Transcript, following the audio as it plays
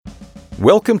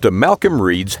Welcome to Malcolm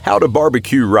Reed's How to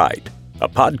Barbecue Right, a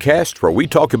podcast where we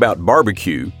talk about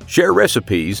barbecue, share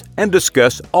recipes, and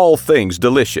discuss all things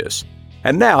delicious.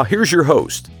 And now, here's your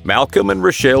host, Malcolm and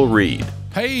Rochelle Reed.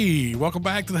 Hey, welcome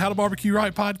back to the How to Barbecue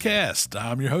Right podcast.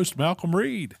 I'm your host, Malcolm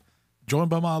Reed,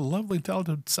 joined by my lovely,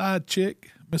 talented side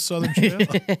chick, Miss Southern Chef.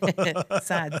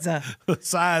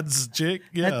 Sides chick,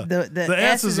 yeah. The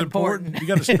S is important. You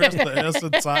got to stress the S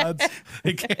and sides.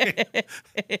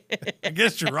 I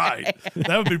guess you're right.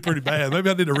 That would be pretty bad. Maybe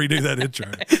I need to redo that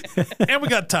intro. And we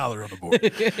got Tyler on the board.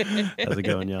 How's it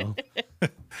going, y'all?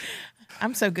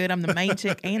 I'm so good. I'm the main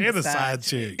chick and the side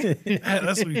chick.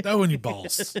 That's what you know when you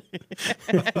boss.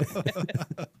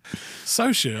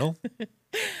 So, Shell,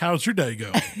 how's your day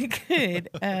going? Good.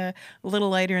 A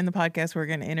little later in the podcast, we're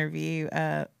going to interview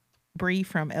Bree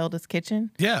from Elda's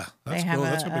Kitchen. Yeah, that's cool.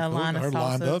 That's gonna be cool. Line of Her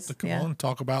lined up sauces. to come on and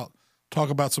talk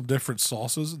about some different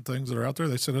sauces and things that are out there.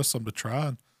 They sent us some to try,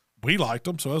 and we liked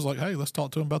them. So I was like, hey, let's talk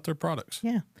to them about their products.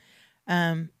 Yeah.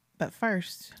 But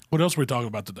first, What else are we talking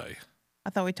about today? I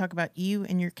thought we'd talk about you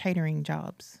and your catering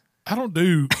jobs. I don't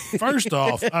do. First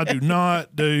off, I do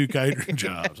not do catering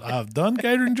jobs. I've done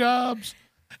catering jobs,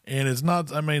 and it's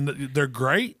not. I mean, they're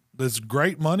great. There's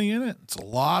great money in it. It's a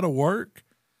lot of work,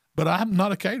 but I'm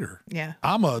not a caterer. Yeah.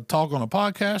 I'm a talk on a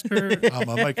podcaster. I'm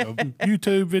a make a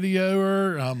YouTube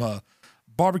videoer. I'm a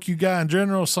barbecue guy in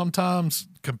general. Sometimes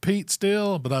compete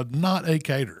still, but I'm not a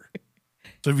caterer.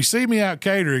 So if you see me out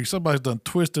catering, somebody's done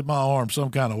twisted my arm some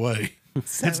kind of way.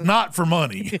 So, it's not for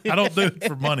money. I don't do it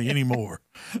for money anymore.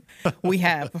 We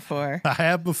have before. I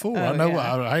have before. Oh, I know.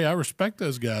 yeah. I respect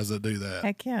those guys that do that.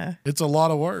 Heck yeah. It's a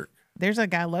lot of work. There's a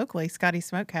guy locally, Scotty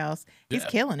Smokehouse. He's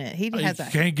killing it. He has you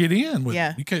can't get in with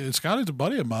yeah. You can't. Scotty's a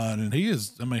buddy of mine, and he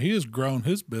has grown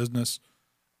his business.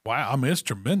 Wow, I mean, it's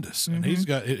tremendous, and he's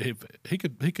got. He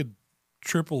could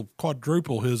triple,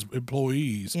 quadruple his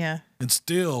employees. Yeah. And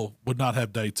still would not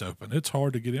have dates open. It's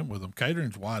hard to get in with them.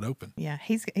 Catering's wide open. Yeah,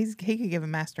 he could give a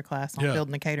master class on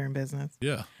building a catering business.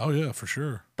 Yeah. Oh yeah, for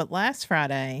sure. But last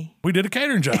Friday we did a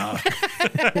catering job.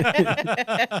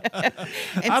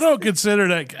 I don't consider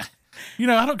that.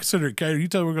 I don't consider it catering. You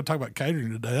tell me we're going to talk about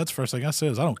catering today. That's the first thing I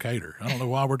said is I don't cater. I don't know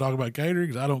why we're talking about catering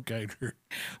because I don't cater.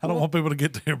 I don't want people to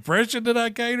get the impression that I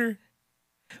cater.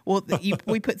 Well,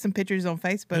 we put some pictures on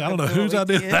Facebook. Yeah, I don't know whose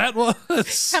idea that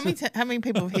was. How many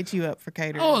people have hit you up for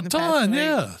catering? Oh, a ton,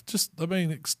 yeah.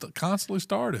 It's constantly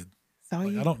started. So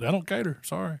I don't cater.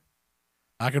 Sorry.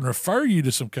 I can refer you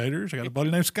to some caterers. I got a buddy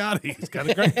named Scotty. He's got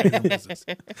a great catering business.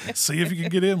 See if you can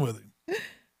get in with him.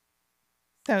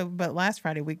 So, but last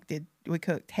Friday we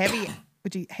cooked heavy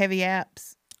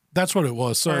apps. That's what it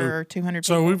was. So for 200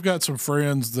 people. So we've got some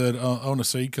friends that own a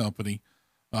seed company.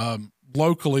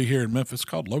 Locally here in Memphis,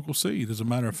 called Local Seed, as a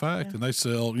matter of fact, and they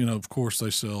sell, of course, they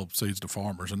sell seeds to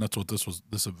farmers, and that's what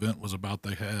this event was about.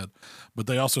 They had, but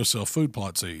they also sell food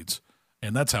plot seeds,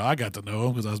 and that's how I got to know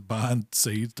them because I was buying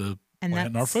seeds to plant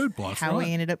in our food plots. How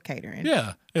we ended up catering.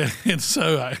 Yeah, and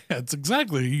so that's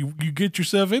exactly you get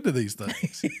yourself into these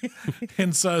things,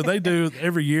 and so they do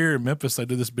every year in Memphis. They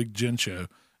do this big gin show,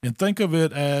 and think of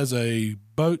it as a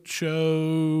boat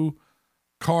show.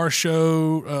 Car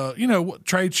show,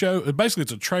 trade show. Basically,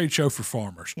 it's a trade show for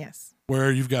farmers. Yes.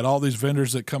 Where you've got all these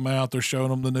vendors that come out. They're showing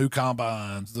them the new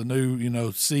combines, the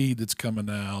new, seed that's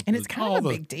coming out. And it's kind of a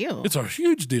big deal. It's a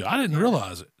huge deal. I didn't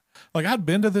realize it. Like, I'd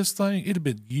been to this thing. It had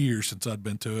been years since I'd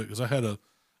been to it because I had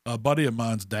a buddy of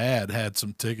mine's dad had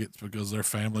some tickets because their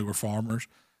family were farmers.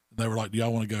 And they were like, do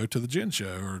y'all want to go to the gin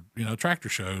show or, tractor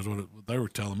shows? What they were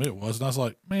telling me it was. And I was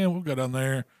like, man, we'll go down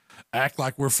there. Act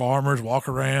like we're farmers, walk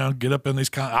around, get up in these.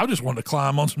 I just wanted to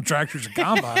climb on some tractors and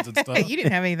combines and stuff. You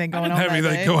didn't have anything going on. I didn't have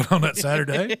anything going on that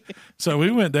Saturday, so we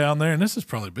went down there, and this has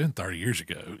probably been 30 years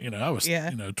ago. I was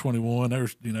 21. There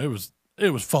was it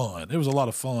was fun. It was a lot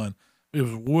of fun. It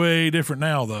was way different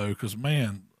now though, because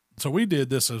man. So we did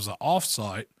this as an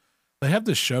offsite. They have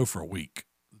this show for a week.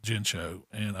 Gin show,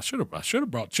 and I should have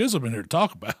brought Chisholm in here to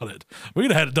talk about it. We'd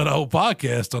have had to done a whole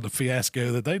podcast on the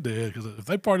fiasco that they did because if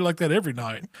they party like that every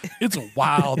night, it's a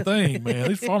wild thing, man.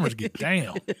 These farmers get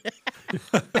down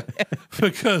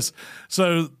because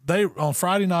they on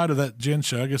Friday night of that gin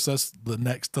show. I guess that's the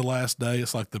next to last day.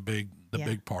 It's like the big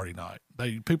party night.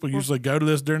 People usually go to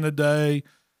this during the day,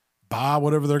 buy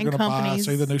whatever they're going to buy,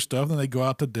 see the new stuff, then they go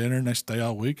out to dinner and they stay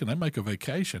all week and they make a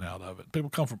vacation out of it. People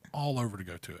come from all over to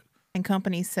go to it. And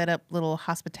companies set up little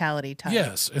hospitality type.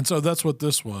 Yes, and so that's what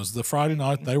this was. The Friday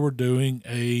night they were doing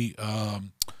a,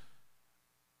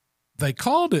 they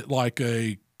called it like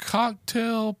a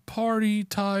cocktail party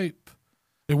type.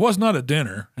 It was not a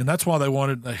dinner, and that's why they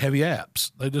wanted heavy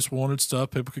apps. They just wanted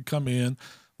stuff people could come in.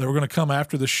 They were going to come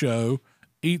after the show,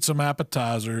 eat some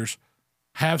appetizers,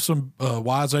 have some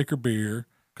Wiseacre beer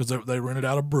because they rented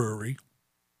out a brewery,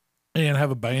 and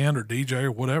have a band or DJ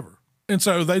or whatever. And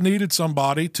so they needed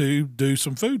somebody to do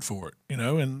some food for it,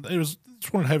 and it's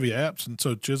one of the heavy apps. And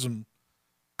so Chisholm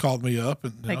called me up,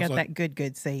 and they got that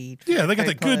good seed. Yeah, they got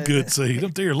that good seed.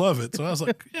 Up there, love it. So I was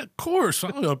like, yeah, of course,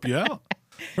 I'll help you out.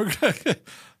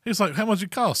 He's like, how much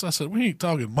it costs? I said, we ain't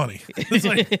talking money. It's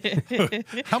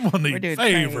like, I'm gonna need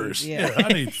favors. Yeah, I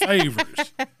need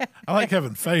favors. I like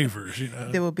having favors.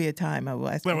 There will be a time I will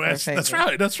ask you for a favor. That's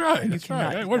right. That's right.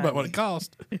 I ain't worried about what it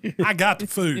costs. I got the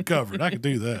food covered. I could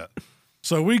do that.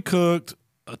 So we cooked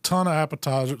a ton of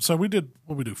appetizers. So we did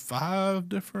 5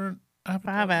 different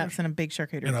appetizers. 5 apps and a big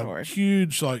charcuterie board.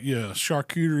 Huge,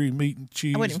 charcuterie, meat and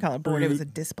cheese. I wouldn't even call it board. It was a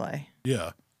display.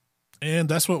 Yeah. And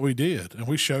that's what we did. And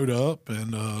we showed up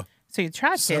and so you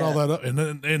tried to set all that up. And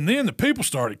then the people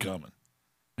started coming.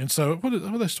 And so what did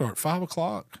they start? 5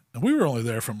 o'clock? And we were only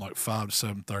there from 5 to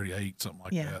 7:30, 8, something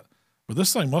like that. But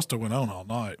this thing must have went on all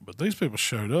night. But these people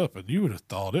showed up, and you would have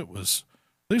thought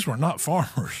these were not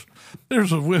farmers.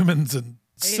 There's women's and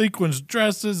sequins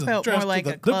dresses and felt more like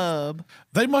a club.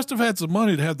 They must have had some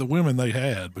money to have the women they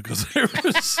had because there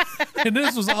was, and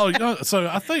this was all young. So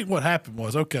I think what happened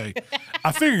was, okay,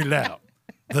 I figured it out.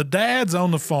 The dads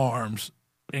on the farms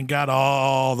and got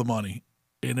all the money.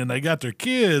 And then they got their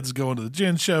kids going to the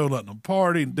gin show, letting them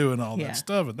party and doing all that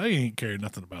stuff. And they ain't cared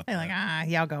nothing about that. They're like,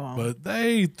 y'all go on. But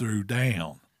they threw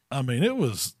down. I mean, it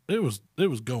was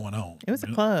going on. It was a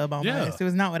club almost. Yeah. It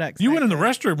was not what I expected. You went in the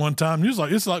restroom one time. You was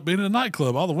like, it's like being in a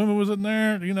nightclub. All the women was in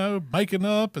there, making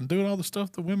up and doing all the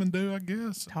stuff the women do, I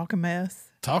guess. Talking mess.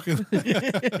 Talking.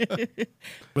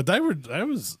 But it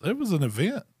was an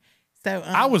event. So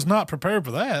I was not prepared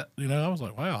for that. I was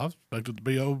like, wow, I expected to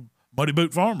be old Muddy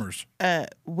Boot Farmers.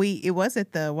 It was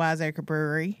at the Wiseacre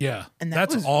Brewery. Yeah, and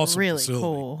that's was awesome. Really facility.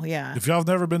 Cool. Yeah. If y'all have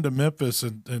never been to Memphis,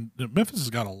 and Memphis has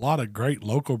got a lot of great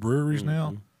local breweries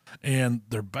now, and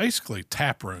they're basically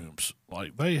tap rooms.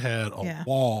 Like they had a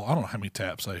wall. I don't know how many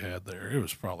taps they had there. It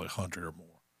was probably 100 or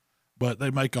more. But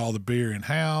they make all the beer in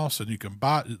house, and you can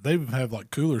buy. They have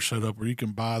coolers set up where you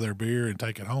can buy their beer and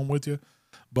take it home with you.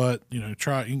 But you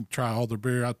can try all their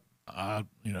beer.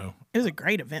 It was a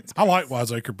great event space. I like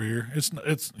Wiseacre beer. It's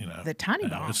the Tiny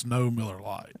Bomb. It's no Miller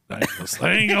Lite. I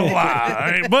ain't gonna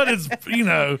lie. But it's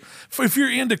if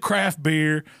you're into craft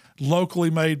beer, locally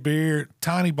made beer,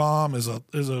 Tiny Bomb is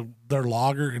their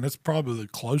lager, and it's probably the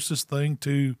closest thing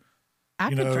to.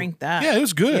 I could drink that. Yeah,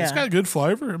 it's good. Yeah. It's got a good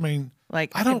flavor. I mean, I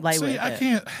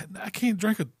can't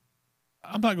drink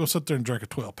I'm not gonna sit there and drink a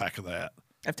 12-pack of that.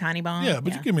 Of Tiny Bomb? Yeah,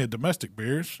 but you give me a domestic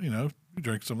beers, you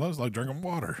drink some of those like drinking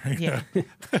water. Yeah.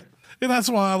 And that's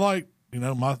why I like,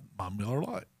 my Miller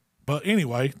Lite. But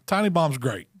anyway, Tiny Bomb's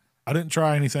great. I didn't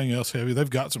try anything else heavy. They've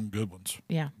got some good ones.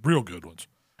 Yeah. Real good ones.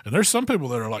 And there's some people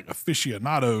that are like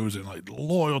aficionados and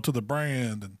loyal to the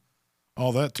brand and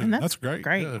all that too. And that's great.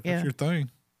 Great. Yeah, if that's your thing.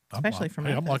 Especially for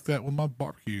Memphis. I'm like that with my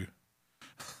barbecue.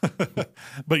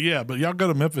 But y'all go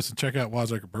to Memphis and check out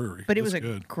Wiseacre Brewery. But it was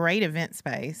a great event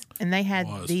space, and they had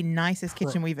the nicest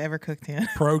kitchen we've ever cooked in.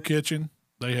 Pro kitchen.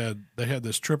 They had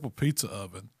this triple pizza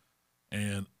oven,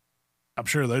 and I'm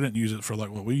sure they didn't use it for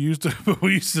what we used to, but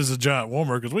we used it as a giant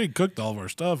warmer because we had cooked all of our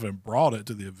stuff and brought it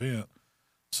to the event.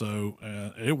 So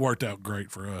it worked out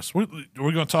great for us. We're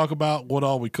going to talk about what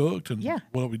all we cooked and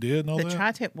what we did and all that. The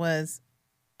tri-tip was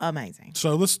amazing.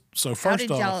 So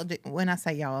first off, when I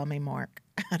say y'all, I mean Mark.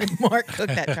 How did Mark cook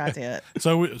that tri-tip?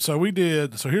 So here's what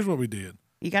we did.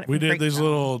 We did these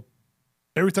little.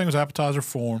 Everything was appetizer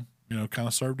form. Kind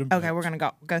of served in. Okay, we're gonna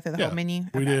go through the whole menu.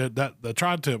 We did that. The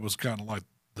tri-tip was kind of like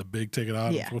the big ticket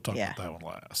items. Yeah, we'll talk about that one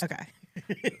last. Okay.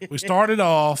 We started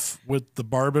off with the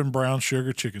bourbon brown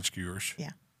sugar chicken skewers.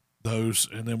 Yeah. Those,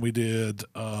 and then we did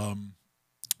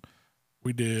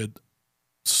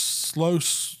slow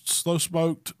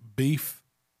smoked beef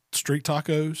street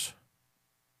tacos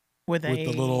with the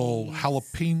little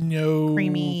jalapeno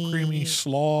creamy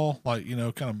slaw,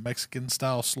 kind of Mexican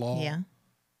style slaw. Yeah.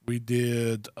 We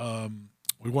did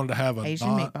we wanted to have Asian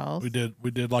meatballs. We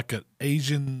did like an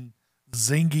Asian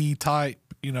zingy type,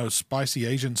 spicy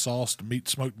Asian sauce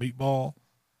smoked meatball.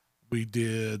 We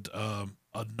did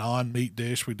a non-meat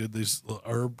dish. We did these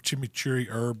chimichurri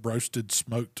herb roasted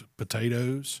smoked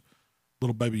potatoes,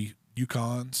 little baby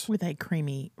Yukons with a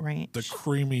creamy ranch.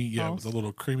 With a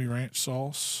little creamy ranch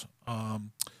sauce.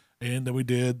 And then we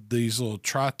did these little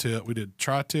tri-tip. We did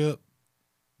tri-tip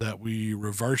that we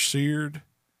reverse seared,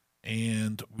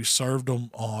 and we served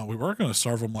them on. We were going to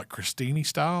serve them like crostini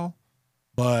style,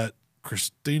 but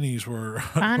crostinis were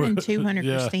finding 200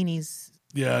 crostinis.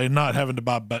 Yeah, and not having to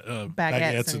buy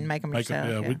baguettes and make them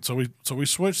yourself. So we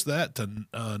switched that to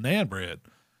naan bread.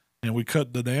 And we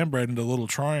cut the naan bread into little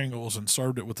triangles and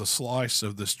served it with a slice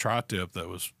of this tri-tip that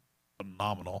was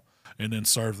phenomenal. And then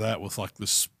served that with like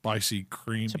this spicy,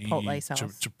 creamy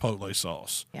chipotle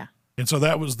sauce. Yeah. And so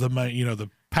that was the main, the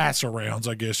pass arounds,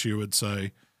 I guess you would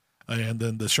say. And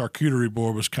then the charcuterie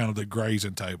board was kind of the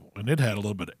grazing table, and it had a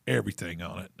little bit of everything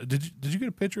on it. Did you get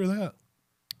a picture of that?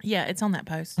 Yeah, it's on that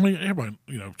post. I mean, everybody,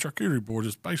 charcuterie board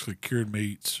is basically cured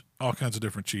meats, all kinds of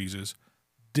different cheeses,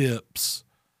 dips.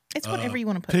 It's whatever you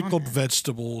want to put pickled on it.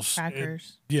 vegetables,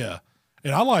 crackers.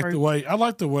 And I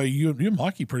like the way you and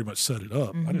Mikey pretty much set it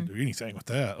up. I didn't do anything with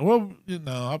that. Well,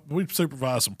 we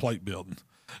supervised some plate building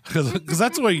because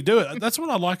that's the way you do it. That's what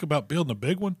I like about building a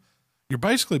big one. You're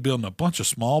basically building a bunch of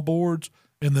small boards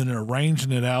and then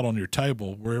arranging it out on your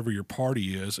table wherever your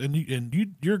party is. And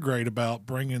you're great about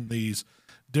bringing these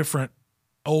different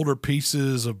older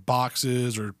pieces of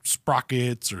boxes or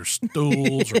sprockets or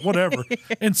stools or whatever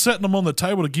and setting them on the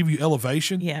table to give you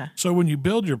elevation. Yeah. So when you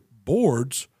build your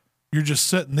boards, you're just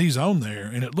setting these on there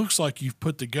and it looks like you've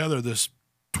put together this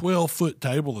 12-foot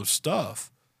table of stuff.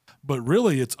 But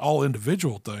really, it's all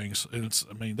individual things, and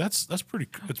that's pretty.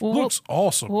 It looks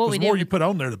awesome. The more you put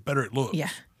on there, the better it looks. Yeah,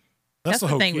 that's the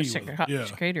whole thing key with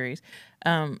charcuteries.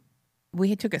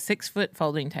 We took a 6-foot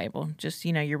folding table, just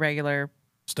your regular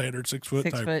standard 6-foot,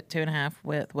 6 foot, 2.5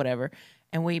 width, whatever,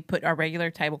 and we put our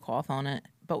regular tablecloth on it.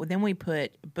 But then we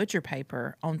put butcher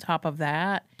paper on top of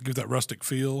that, give that rustic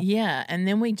feel. Yeah, and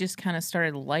then we just kind of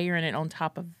started layering it on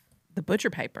top of the butcher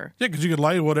paper. Yeah, because you could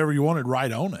lay whatever you wanted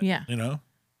right on it. Yeah,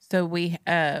 So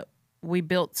we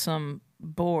built some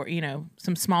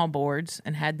some small boards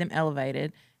and had them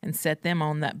elevated and set them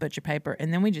on that butcher paper,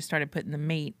 and then we just started putting the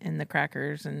meat and the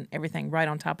crackers and everything right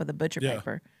on top of the butcher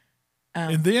paper.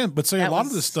 And then, but say a lot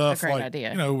of this stuff, like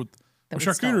idea. With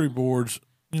charcuterie boards,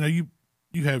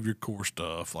 you have your core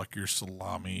stuff like your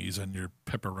salamis and your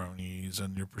pepperonis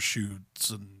and your prosciuttos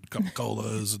and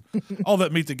Coca-Colas and all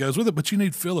that meat that goes with it, but you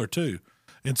need filler too.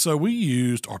 And so we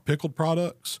used our pickled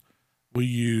products. We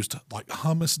used like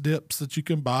hummus dips that you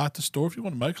can buy at the store if you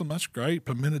want to make them. That's great.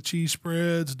 Pimento cheese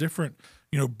spreads, different,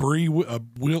 brie, a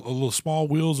little small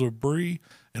wheels of brie,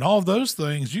 and all of those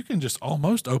things you can just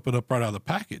almost open up right out of the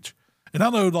package. And I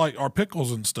know like our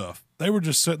pickles and stuff, they were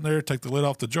just sitting there, take the lid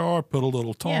off the jar, put a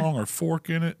little tongue or fork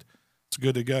in it. It's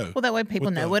good to go. Well, that way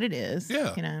people know what it is.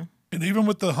 Yeah. And even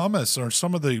with the hummus or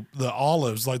some of the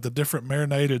olives, like the different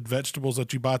marinated vegetables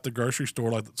that you buy at the grocery store,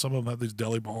 like some of them have these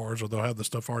deli bars or they'll have the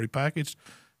stuff already packaged.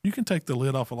 You can take the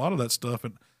lid off a lot of that stuff.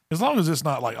 And as long as it's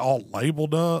not like all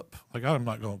labeled up, like I'm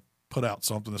not going to put out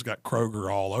something that's got Kroger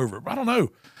all over it. But I don't know.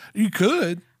 You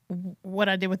could. What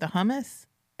I did with the hummus.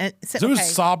 So it was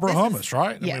Sabra hummus,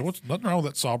 right? Yes. I mean, what's nothing wrong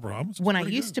with that Sabra hummus? When I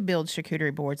used to build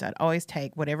charcuterie boards, I'd always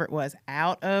take whatever it was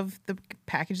out of the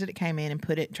package that it came in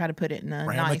and try to put it in a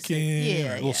ramekin,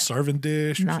 a little serving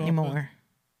dish. Not anymore.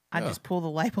 I just pull the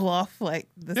label off, like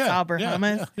the Sabra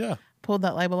hummus. Yeah. Pulled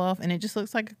that label off, and it just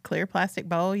looks like a clear plastic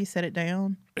bowl. You set it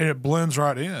down, and it blends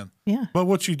right in. Yeah. But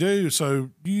what you do,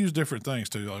 so you use different things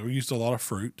too. Like we used a lot of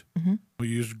fruit. Mm-hmm. We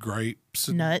used grapes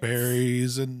and nuts.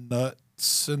 berries and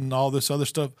nuts and all this other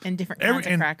stuff. And different kinds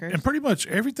of crackers. And pretty much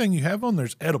everything you have on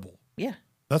there's edible. Yeah.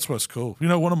 That's what's cool.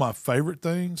 One of my favorite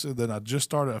things that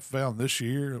I found this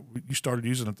year, you started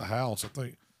using at the house. I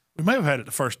think we may have had it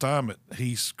the first time at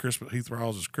Heath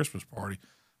Rawls' Christmas party,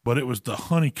 but it was the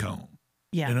honeycomb.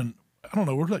 Yeah. And I don't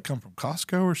know, where did that come from?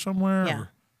 Costco or somewhere? Yeah.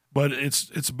 But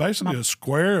it's basically a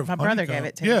square of honeycomb. My brother gave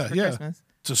it to me for Christmas.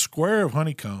 It's a square of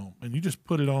honeycomb, and you just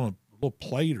put it on a little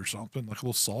plate or something, like a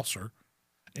little saucer.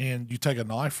 And you take a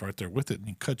knife right there with it and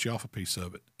you cut you off a piece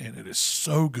of it. And it is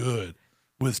so good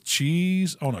with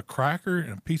cheese on a cracker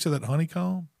and a piece of that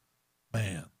honeycomb.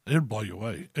 Man, it'd blow you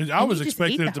away. I was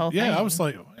expecting it to. Yeah, I was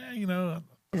like,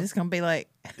 is this going to be like?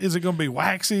 Is it going to be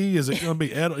waxy? Is it going to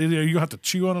be edible? You have to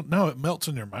chew on it. No, it melts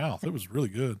in your mouth. It was really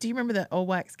good. Do you remember that old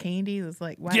wax candy? It was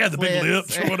like wax the big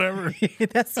lips or whatever.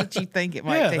 That's what you think it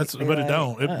might. But it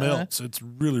don't. It melts. It's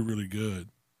really, really good.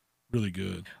 Really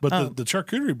good. But the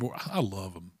charcuterie board, I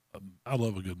love them. I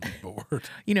love a good meat board.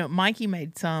 Mikey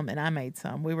made some and I made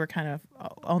some. We were kind of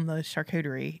on the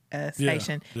charcuterie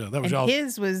station. Yeah, that was and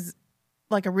his was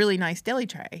like a really nice deli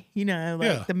tray.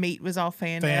 The meat was all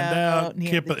fanned out. And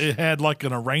it had like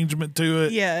an arrangement to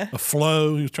it. Yeah. A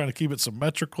flow. He was trying to keep it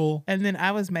symmetrical. And then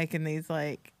I was making these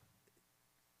like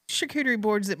charcuterie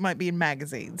boards that might be in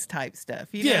magazines type stuff.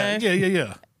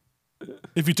 Yeah.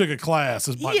 If you took a class,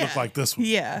 it might look like this one.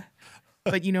 Yeah.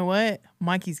 But you know what?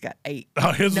 Mikey's got 8.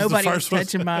 Nobody was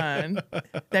touching mine.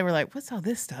 They were like, "What's all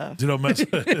this stuff?"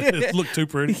 It looked too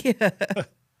pretty. Yeah.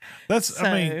 That's. So,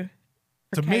 I mean,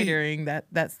 to catering,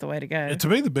 that's the way to go. To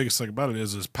me, the biggest thing about it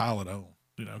is pile it on.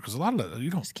 because a lot of that you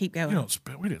don't just keep going. You don't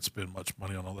spend. We didn't spend much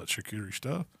money on all that charcuterie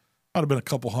stuff. Might have been a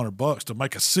couple $100 to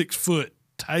make a 6-foot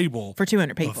table for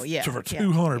 200 people. For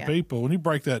 200 people. When you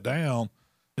break that down,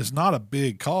 it's not a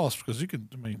big cost because you can.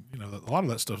 I mean, a lot of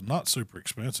that stuff's not super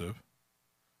expensive,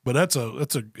 but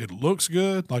it looks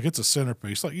good. Like it's a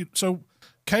centerpiece. So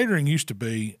catering used to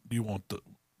be, do you want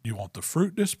the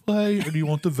fruit display or do you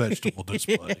want the vegetable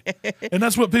display? And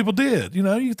that's what people did.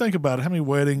 You think about it, how many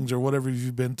weddings or whatever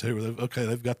you've been to where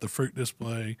they've got the fruit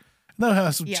display and they'll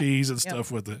have some cheese and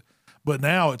stuff with it. But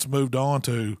now it's moved on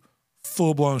to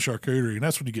full-blown charcuterie, and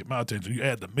that's when you get my attention. You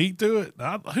add the meat to it.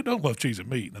 Now, who don't love cheese and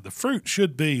meat? Now, the fruit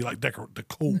should be like decor.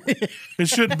 It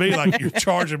shouldn't be like you're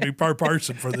charging me per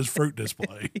person for this fruit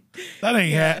display. That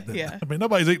ain't happening. Yeah. I mean,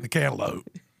 nobody's eating the cantaloupe.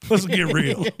 Let's get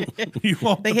real. You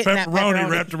want the pepperoni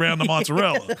wrapped around the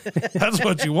mozzarella. That's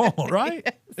what you want,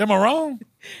 right? Am I wrong?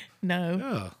 No.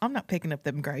 Yeah. I'm not picking up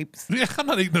them grapes. Yeah, I'm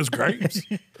not eating those grapes.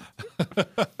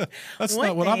 That's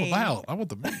not what I'm about. I want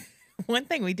the meat. One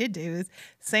thing we did do is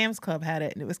Sam's Club had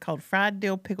it, and it was called fried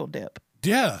dill pickle dip.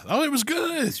 Yeah. Oh, it was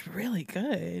good. It's really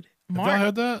good. Have y'all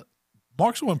had that?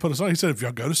 Mark's the one put us on. He said, if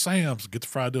y'all go to Sam's, get the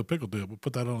fried dill pickle dip. We'll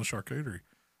put that on the charcuterie.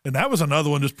 And that was another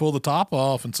one, just pull the top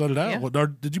off and set it out. Yeah.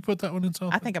 Did you put that one in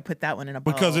something? I think I put that one in a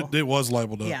bowl. Because it was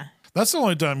labeled up. Yeah. That's the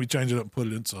only time you change it up and put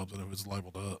it in something if it's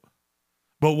labeled up.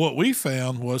 But what we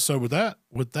found was, so with that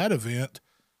event,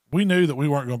 we knew that we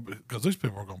weren't going to, because these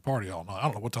people were going to party all night. I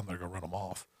don't know what time they're going to run them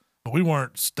off. But we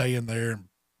weren't staying there.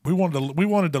 We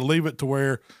wanted to leave it to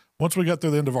where once we got through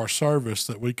the end of our service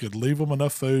that we could leave them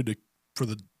enough food for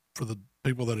the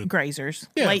people that had grazers,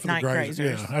 late night grazers.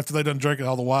 Yeah, after they done drinking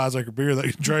all the Wiseacre beer they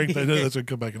drink, they knew that's going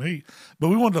to come back and eat. But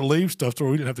we wanted to leave stuff to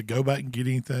where we didn't have to go back and get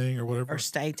anything or whatever, or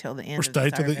stay till the end. Or stay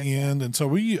till the end. And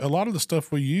so a lot of the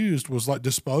stuff we used was like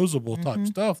disposable type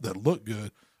stuff that looked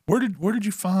good. Where did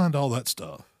you find all that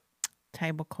stuff?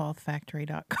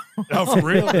 Tableclothfactory.com. Oh, for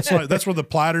real? That's where the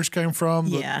platters came from?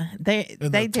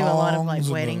 They do a lot of like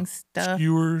wedding stuff.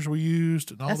 Skewers we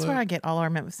used and all that. That's where I get all our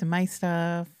Memphis and May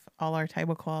stuff, all our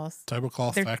tablecloths.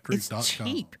 Tableclothfactory.com. It's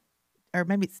cheap. Or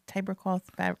maybe it's Tablecloth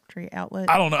Factory Outlet.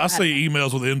 I don't know. I see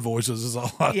emails with invoices is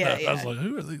all I know. Yeah. I was like,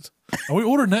 who are these? Are we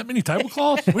ordering that many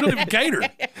tablecloths? We don't even cater.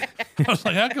 I was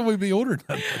like, how can we be ordering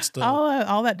that stuff?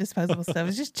 All that disposable stuff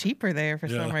is just cheaper there for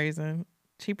some reason.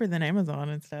 Cheaper than Amazon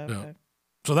and stuff. Yeah.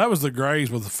 So that was the graze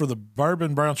for the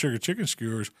bourbon brown sugar chicken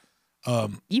skewers.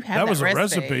 That was a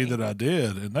recipe that I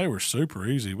did, and they were super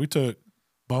easy. We took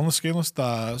boneless, skinless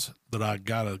thighs that I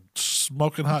got a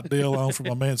smoking hot deal on from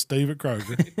my man Steve at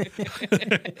Kroger.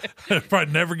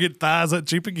 Probably never get thighs that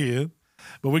cheap again.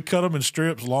 But we cut them in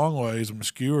strips long ways and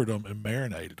skewered them and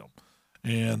marinated them.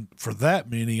 And for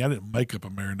that many, I didn't make up a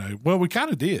marinade. Well, we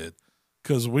kind of did.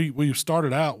 Because we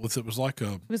started out with it was the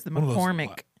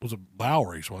McCormick. It was a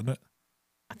Lowry's, wasn't it?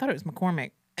 I thought it was McCormick.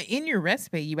 In your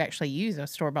recipe, you actually use a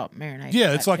store-bought marinade.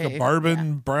 Yeah, it's like a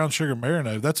bourbon brown sugar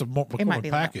marinade. That's a McCormick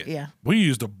packet. We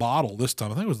used a bottle this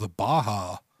time. I think it was the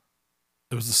Baja.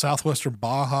 It was the Southwestern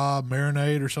Baja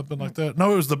marinade or something like that.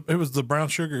 No, it was the brown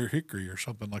sugar hickory or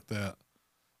something like that.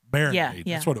 Marinade.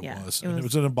 That's what it was. And it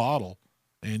was in a bottle.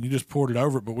 And you just poured it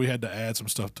over it, but we had to add some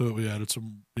stuff to it. We added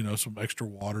some extra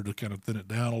water to kind of thin it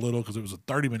down a little because it was a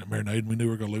 30-minute marinade, and we knew we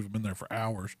were going to leave them in there for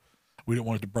hours. We didn't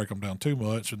want it to break them down too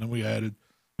much, and then we added,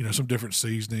 some different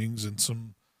seasonings and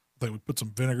I think we put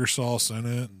some vinegar sauce in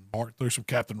it, and Mark threw some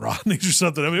Captain Rodney's or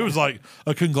something. I mean, it was like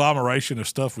a conglomeration of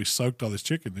stuff we soaked all this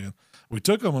chicken in. We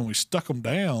took them and we stuck them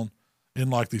down in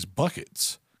like these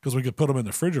buckets because we could put them in the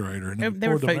refrigerator. And they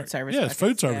were food service. Yeah, it's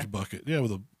food service bucket. Yeah,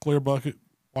 with a clear bucket.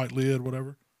 White lid,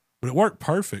 whatever. But it worked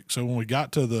perfect. So when we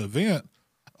got to the event,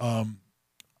 I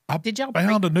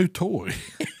found a new toy.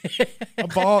 I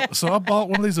bought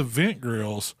one of these event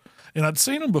grills, and I'd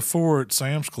seen them before at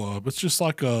Sam's Club. It's just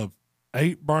like a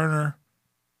 8-burner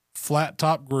flat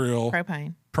top grill.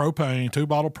 Propane,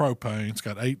 2-bottle propane. It's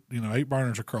got 8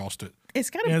 burners across it. It's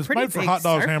got and a it's pretty made for big hot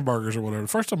dogs, surface. hamburgers, or whatever. The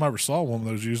first time I ever saw one of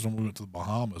those used when we went to the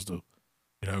Bahamas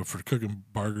for cooking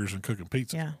burgers and cooking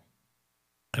pizza. Yeah.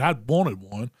 And I wanted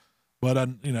one, but I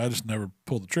just never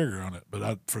pulled the trigger on it.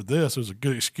 But for this, it was a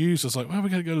good excuse. It's like, well, we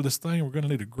got to go to this thing. We're going to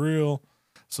need a grill.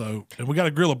 So, and we got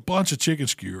to grill a bunch of chicken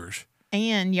skewers.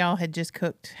 And y'all had just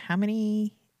cooked how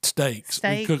many? Steaks.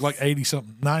 We cooked like 90 steaks.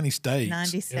 90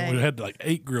 steaks. And we had like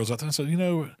 8 grills out there.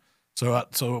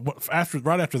 So,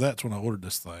 right after that's when I ordered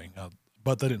this thing.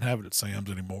 But they didn't have it at Sam's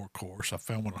anymore, of course. I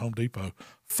found one at Home Depot.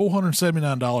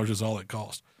 $479 is all it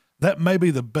cost. That may be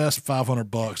the best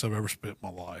 $500 I've ever spent in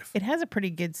my life. It has a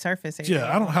pretty good surface area. Yeah,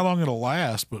 I don't know how long it'll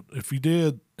last, but if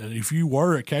you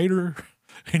were a caterer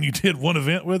and you did one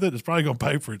event with it, it's probably going to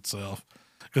pay for itself.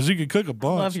 because you can cook a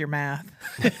bunch. I love your math.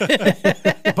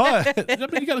 But I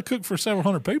mean, you got to cook for several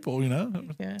hundred people. You know,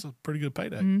 it's a pretty good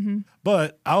payday. Mm-hmm.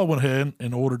 But I went ahead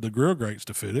and ordered the grill grates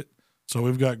to fit it. So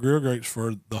we've got grill grates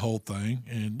for the whole thing,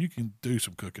 and you can do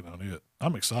some cooking on it.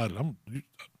 I'm excited. I'm gonna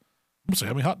see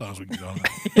how many hot dogs we can get on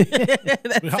it.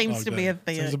 That seems to be a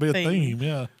theme. Seems to be a theme,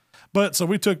 yeah. But so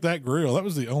we took that grill. That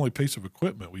was the only piece of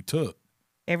equipment we took.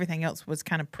 Everything else was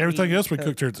kind of everything else we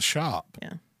cooked here at the shop.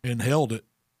 Yeah. And held it,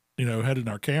 you know, had it in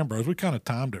our Cambros. We kind of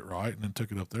timed it right and then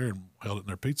took it up there and held it in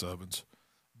their pizza ovens.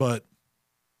 But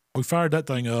we fired that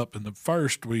thing up, and the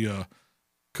first we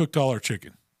cooked all our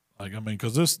chicken. Like, I mean,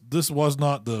 because this was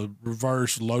not the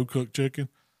reverse low cooked chicken.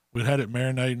 We had it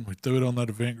marinating. We threw it on that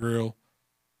event grill,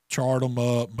 charred them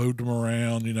up, moved them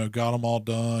around, you know, got them all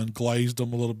done, glazed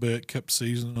them a little bit, kept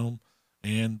seasoning them,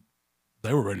 and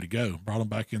they were ready to go. Brought them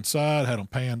back inside, had them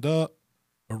panned up,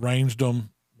 arranged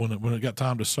them. When it got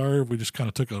time to serve, we just kind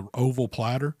of took an oval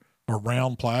platter or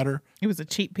round platter. It was a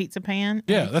cheap pizza pan.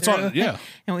 Yeah, that's all. Yeah,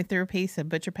 and we threw a piece of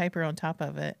butcher paper on top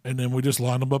of it, and then we just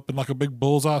lined them up in like a big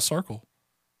bullseye circle,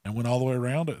 and went all the way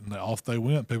around it, and off they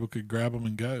went. People could grab them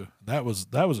and go. That was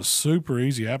a super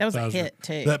easy appetizer. That was a hit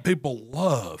too. That people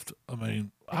loved. I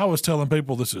mean, I was telling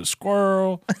people this is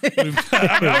squirrel.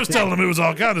 I was telling them it was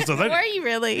all kind of stuff. Were you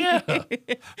really? Yeah.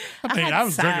 I mean, I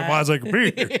was drinking Wiseacre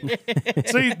beer.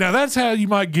 See, now that's how you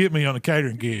might get me on a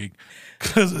catering gig,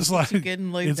 because it's like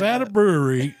it's at a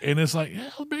brewery, and it's like, yeah,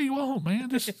 what beer you want, man?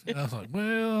 Just I was like,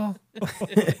 well.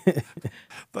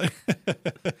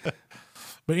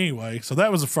 But anyway, so that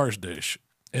was the first dish,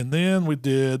 and then we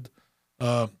did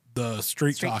the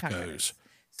street tacos.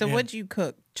 So what'd you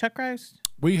cook? Chuck roast?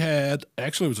 We had,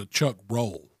 actually, it was a chuck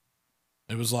roll.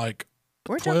 It was like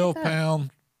 12-pound,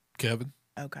 Kevin.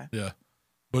 Okay. Yeah.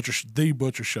 The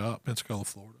butcher shop, Pensacola,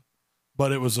 Florida.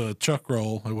 But it was a chuck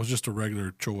roll. It was just a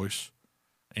regular choice.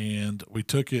 And we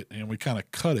took it and we kind of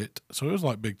cut it. So it was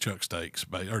like big chuck steaks,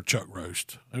 or chuck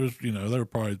roast. It was, you know, they were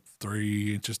probably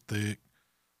 3 inches thick.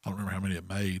 I don't remember how many it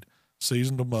made.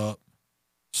 Seasoned them up,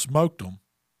 smoked them,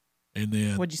 and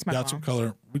then What'd you smoke got some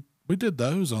color. We did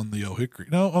those on the Hickory.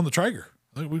 No, on the Traeger.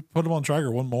 We put them on Traeger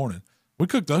one morning. We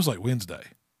cooked those like Wednesday.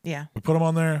 Yeah. We put them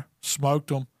on there, smoked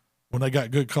them. When they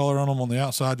got good color on them on the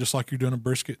outside, just like you're doing a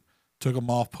brisket, took them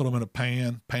off, put them in a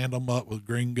pan, panned them up with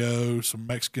gringo, some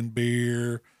Mexican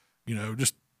beer, you know,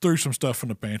 just threw some stuff from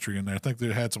the pantry in there. I think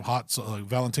they had some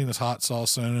Valentina's hot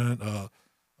sauce in it,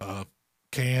 a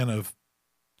can of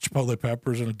chipotle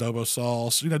peppers and adobo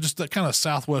sauce, you know, just that kind of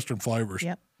Southwestern flavors.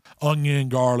 Yep. Onion,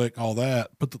 garlic, all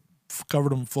that.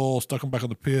 Covered them full, stuck them back in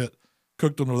the pit,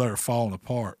 cooked them till they were falling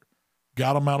apart.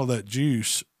 Got them out of that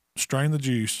juice, strained the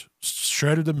juice,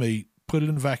 shredded the meat, put it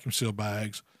in vacuum seal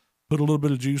bags, put a little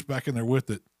bit of juice back in there with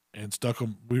it, and stuck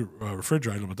them. We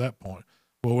refrigerated them at that point.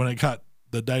 Well, when it got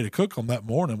the day to cook them that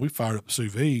morning, we fired up the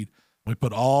sous vide. We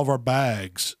put all of our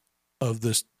bags of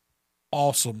this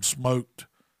awesome smoked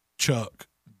chuck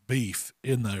beef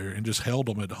in there and just held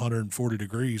them at 140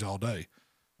 degrees all day.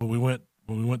 When we went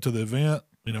to the event,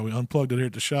 you know, we unplugged it here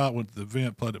at the shop, went to the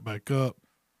event, plugged it back up,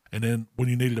 and then when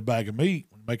you needed a bag of meat,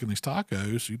 when making these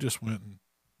tacos, you just went and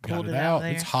got it out.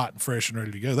 It's hot and fresh and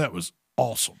ready to go. That was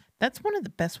awesome. That's one of the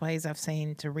best ways I've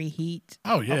seen to reheat.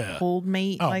 Oh yeah, pulled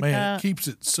meat. Oh like man, that. It keeps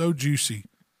it so juicy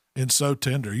and so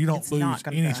tender. You don't lose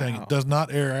anything. It does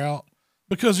not air out,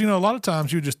 because you know a lot of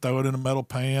times you just throw it in a metal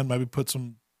pan, maybe put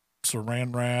some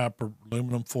Saran wrap or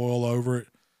aluminum foil over it,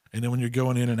 and then when you're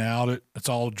going in and out, it's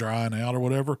all drying out or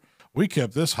whatever. We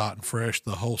kept this hot and fresh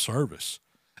the whole service.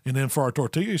 And then for our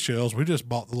tortilla shells, we just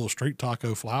bought the little street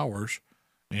taco flours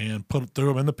and threw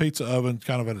them in the pizza oven,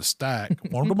 kind of at a stack,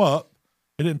 warmed them up.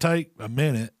 It didn't take a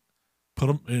minute. Put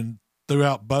them in, threw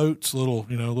out boats, little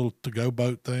to-go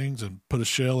boat things, and put a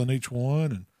shell in each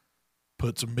one and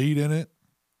put some meat in it.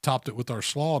 Topped it with our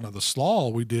slaw. Now the slaw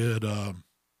we did,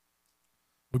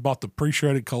 we bought the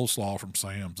pre-shredded coleslaw from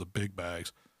Sam's, the big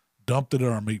bags, dumped it in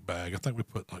our meat bag. I think we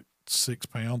put like 6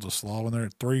 pounds of slaw in there,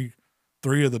 three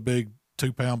of the big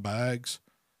 2-pound bags,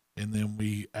 and then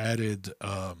we added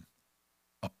a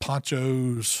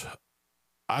Poncho's.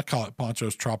 I call it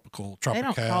Poncho's Tropical, they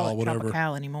don't call it whatever.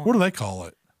 Tropical anymore. What do they call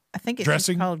it? I think it's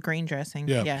dressing? called green dressing.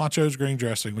 Yeah, Poncho's green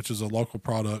dressing, which is a local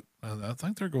product. I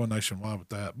think they're going nationwide with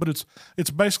that. But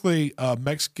it's basically a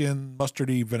Mexican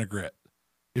mustardy vinaigrette,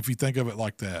 if you think of it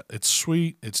like that. It's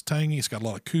sweet, it's tangy, it's got a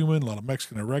lot of cumin, a lot of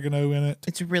Mexican oregano in it.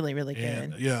 It's really, really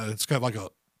and, good. Yeah, it's got like a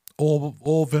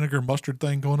oil vinegar mustard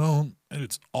thing going on, and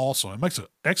it's awesome. It makes an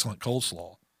excellent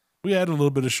coleslaw. We added a little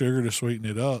bit of sugar to sweeten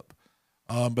it up.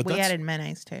 But we added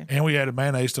mayonnaise too. And we added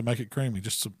mayonnaise to make it creamy.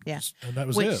 And that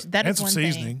was it. That and is some one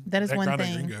seasoning. Thing. That is one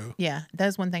thing. Gringo. Yeah, that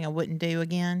is one thing I wouldn't do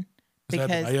again.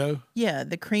 Because mayo? Yeah,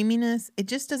 the creaminess, it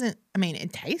just doesn't, I mean,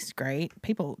 it tastes great.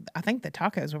 I think the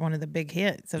tacos were one of the big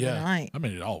hits of the night. I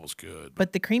mean, it all was good.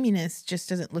 But the creaminess just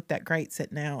doesn't look that great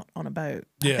sitting out on a boat.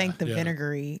 I think the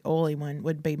vinegary, oily one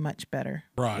would be much better.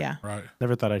 Right, yeah. right.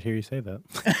 Never thought I'd hear you say that.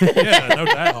 Yeah, no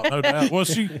doubt, no doubt. Well,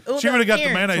 she would have got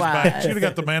the mayonnaise back. She would have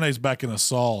got the mayonnaise back in a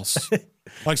sauce.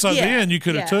 Like, so then you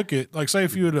could have took it, like, say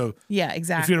if you would have,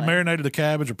 exactly. If you would have marinated the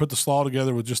cabbage or put the slaw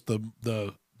together with just the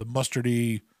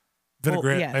mustardy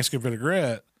vinaigrette, Mexican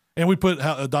vinaigrette, and we put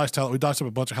we diced up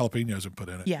a bunch of jalapenos and put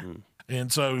in it. Yeah.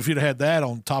 And so if you'd have had that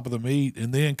on top of the meat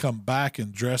and then come back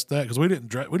and dress that, because we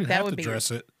didn't have to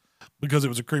dress it because it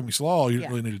was a creamy slaw. You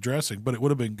didn't really need a dressing, but it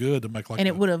would have been good to make like. And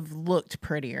it would have looked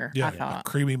prettier. I thought. A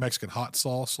creamy Mexican hot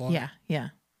sauce. Like, yeah.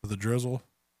 With the drizzle.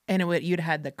 And you'd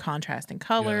had the contrasting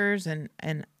colors, and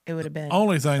it would have been.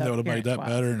 Only thing that would have made that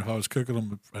better, and if I was cooking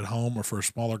them at home or for a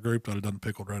smaller group, I'd have done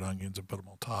pickled red onions and put them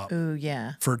on top. Ooh,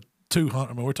 yeah. For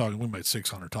 200, I mean, we made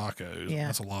 600 tacos. Yeah.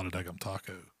 That's a lot of daggum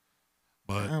taco.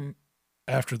 But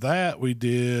after that, we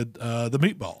did the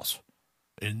meatballs.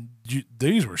 And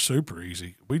these were super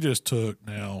easy. We just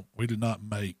we did not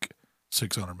make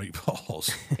 600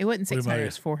 meatballs. It wasn't 600, it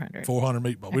was 400. 400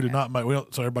 meatballs. Okay. We did not make,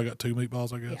 so everybody got 2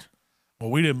 meatballs, I guess. Yeah. Well,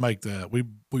 we didn't make that. We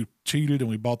cheated and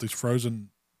we bought these frozen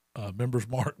Members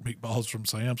Mark meatballs from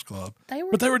Sam's Club.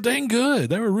 But they were dang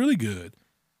good. They were really good.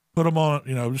 Put them on,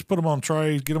 just put them on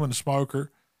trays, get them in the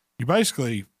smoker. You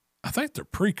basically, I think they're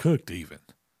pre-cooked even,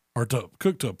 or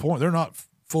cooked to a point. They're not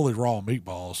fully raw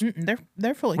meatballs.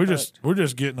 They're fully cooked. We're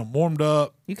just getting them warmed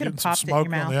up. You could have popped it in your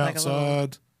mouth on the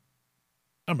outside.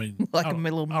 I mean, like I don't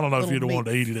know if you'd want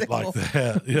to eat it like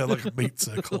that. Yeah, like a meat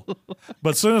sickle. But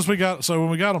as soon as when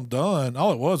we got them done,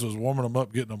 all it was warming them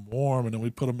up, getting them warm, and then we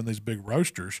put them in these big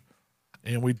roasters.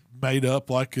 And we made up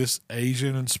like this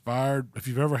Asian-inspired, if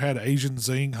you've ever had Asian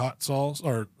zing hot sauce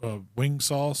or wing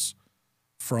sauce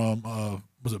from,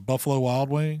 was it Buffalo Wild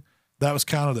Wing? That was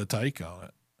kind of the take on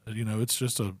it. It's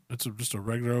just a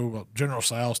regular General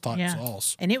Tso's type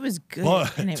sauce. And it was good,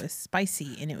 and it was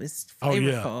spicy, and it was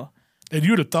flavorful. Oh, yeah. And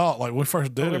you'd have thought, like, when we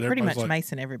first did it, we're pretty much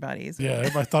macing everybody's. Yeah,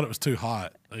 everybody thought it was too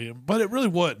hot. But it really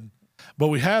wasn't. But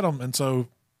we had them, and so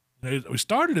we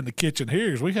started in the kitchen here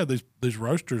because we had these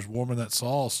roasters warming that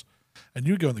sauce, and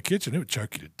you'd go in the kitchen, it would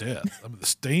choke you to death. I mean, the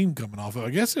steam coming off it. I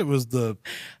guess it was the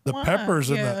peppers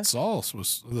in that sauce,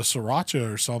 was the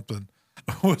sriracha or something.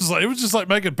 It was just like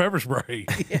making pepper spray.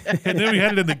 And then we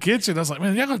had it in the kitchen. I was like,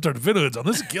 man, y'all got to turn the vent hoods on.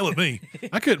 This is killing me.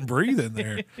 I couldn't breathe in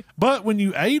there. But when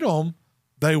you ate them,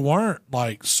 they weren't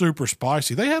like super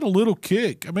spicy. They had a little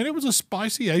kick. I mean, it was a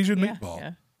spicy Asian meatball.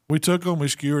 Yeah. We took them, we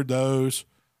skewered those.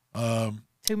 2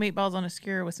 meatballs on a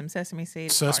skewer with some sesame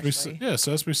seeds. Sesame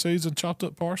seeds and chopped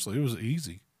up parsley. It was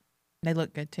easy. They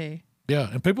look good too. Yeah,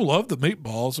 and people love the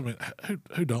meatballs. I mean,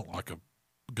 who don't like a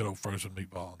good old frozen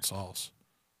meatball and sauce?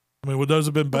 I mean, would those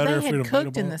have been better if we'd have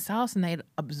cooked in the sauce and they'd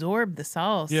absorbed the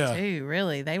sauce too?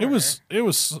 Really, they were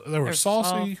saucy.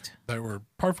 Soft. They were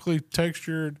perfectly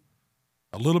textured.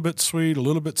 A little bit sweet, a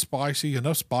little bit spicy,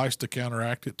 enough spice to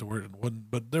counteract it to where it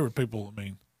wouldn't. But there were people, I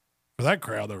mean, for that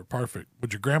crowd, they were perfect.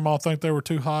 Would your grandma think they were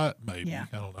too hot? Maybe. Yeah.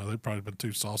 I don't know. They'd probably been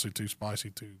too saucy, too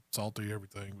spicy, too salty,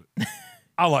 everything. But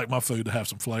I like my food to have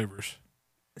some flavors.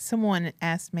 Someone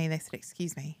asked me, they said,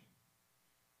 excuse me,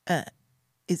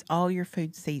 is all your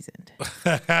food seasoned?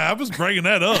 I was bringing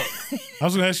that up. I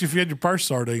was going to ask you if you had your purse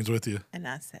sardines with you. And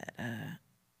I said,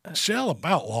 Shell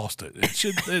about lost it.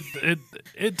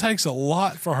 It takes a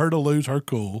lot for her to lose her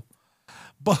cool.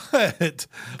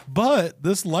 But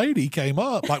this lady came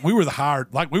up like we were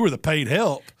the paid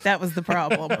help. That was the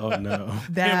problem. Oh no.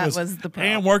 That was the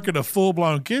problem. And working a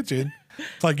full-blown kitchen.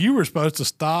 It's like you were supposed to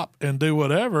stop and do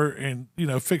whatever and,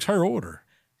 fix her order.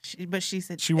 But she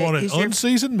said she wanted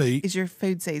unseasoned meat. Is your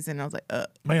food seasoned? I was like,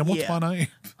 ma'am, what's my name?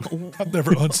 I've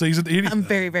never unseasoned anything. I'm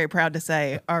very, very proud to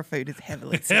say our food is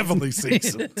heavily seasoned. Heavily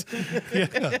seasoned.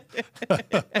 Yeah.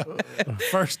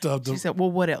 First up, she said, well,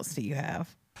 what else do you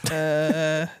have?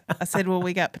 I said, well,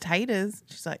 we got potatoes.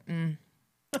 She's like,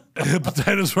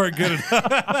 potatoes weren't good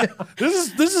enough.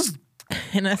 This is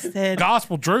and I said,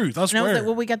 gospel truth. I swear. And I was like,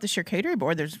 well, we got the charcuterie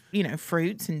board. There's,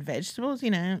 fruits and vegetables,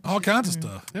 all kinds of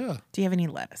stuff. Yeah. Do you have any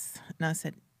lettuce? And I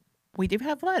said, we do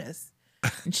have lettuce.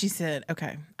 And she said,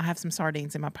 okay, I have some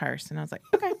sardines in my purse. And I was like,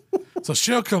 okay. So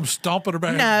she'll come stomping her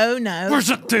back. No. Where's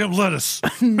that damn lettuce?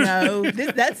 No,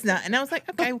 that's not. And I was like,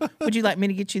 okay, would you like me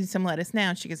to get you some lettuce now?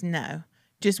 And she goes, no.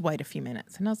 Just wait a few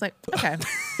minutes. And I was like, okay.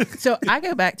 So I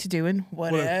go back to doing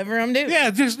whatever I'm doing. Yeah,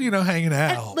 just, hanging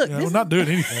out. Look, not doing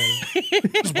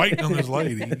anything. Just waiting on this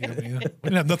lady. We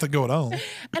didn't have nothing going on. And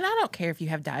I don't care if you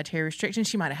have dietary restrictions.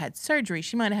 She might have had surgery.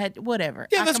 She might have had whatever.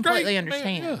 Yeah, I that's completely great.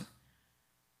 understand. Man, yeah.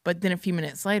 But then a few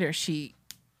minutes later, she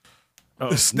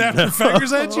snapped her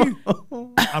fingers at you.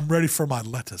 I'm ready for my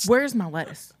lettuce. Where's my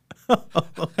lettuce?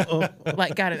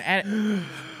 Like got an attitude.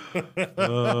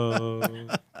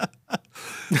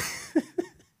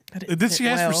 Did she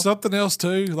ask for something else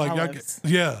too? Like,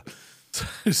 yeah.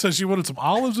 So she wanted some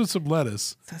olives and some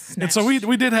lettuce. And so we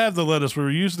did have the lettuce. We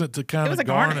were using it to kind of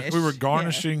garnish. We were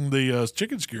garnishing the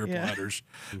chicken skewer platters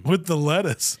with the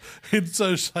lettuce. And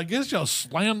so I guess y'all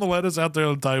slammed the lettuce out there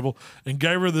on the table and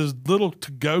gave her this little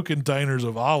to-go containers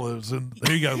of olives. And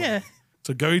there you go.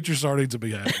 So go eat your sardines and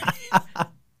be happy.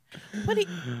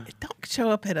 Don't show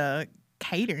up at a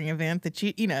catering event that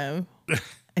you know,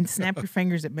 and snap your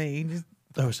fingers at me. Just,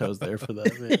 I wish I was there for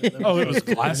that. Man. Oh, it was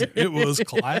classic. It was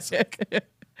classic.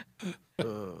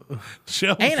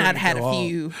 And I'd had a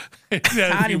few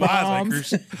tiny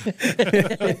bombs.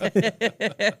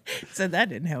 So that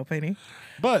didn't help any.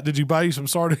 But did you buy you some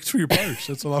sardines for your purse?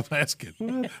 That's all I'm asking.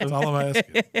 That's all I'm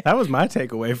asking. That was my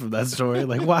takeaway from that story.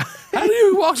 Like, why? How do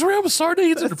you walk around with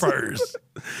sardines in her purse?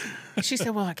 She said,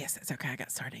 well, I guess that's okay. I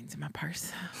got sardines in my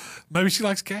purse. Maybe she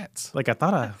likes cats. Like, I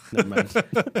thought never mind.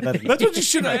 That's what you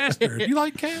should have asked her. You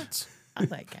like cats? I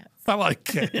like cats. I like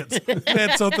cats. You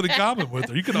had something in common with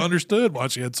her. You could have understood why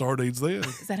she had sardines then.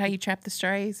 Is that how you trap the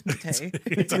strays? Me too.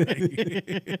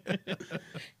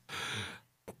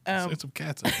 Some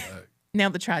cats in the back. Now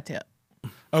the tri-tip.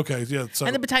 Okay, yeah. So,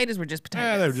 and the potatoes were just potatoes.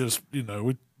 Yeah, they were just,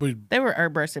 they were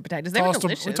herb roasted potatoes. They were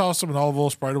delicious. We tossed them in olive oil,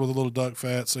 sprayed them with a little duck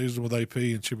fat, seasoned with AP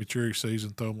and chimichurri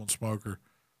season, throw them on the smoker.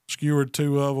 Skewered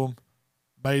 2 of them,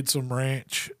 made some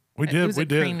ranch. It was a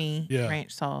creamy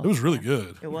ranch sauce. It was really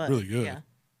good. It was really good. Yeah.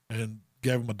 And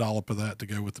gave them a dollop of that to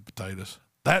go with the potatoes.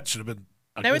 That should have been.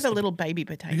 They were the little baby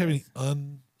potatoes. Do you have any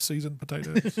unseasoned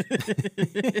potatoes?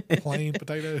 Plain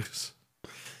potatoes.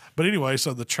 But anyway,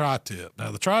 so the tri-tip.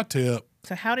 Now the tri-tip.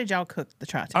 So how did y'all cook the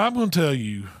tri-tip? I'm going to tell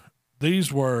you,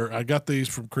 I got these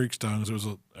from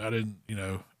Creekstones. I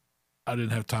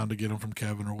didn't have time to get them from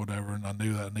Kevin or whatever, and I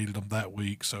knew that I needed them that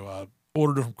week, so I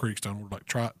ordered them from Creekstone. We're like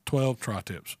 12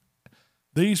 tri-tips.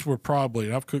 These were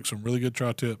probably, I've cooked some really good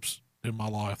tri-tips in my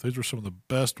life. These were some of the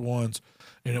best ones,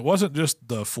 and it wasn't just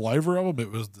the flavor of them,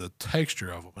 it was the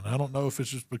texture of them. And I don't know if it's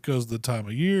just because of the time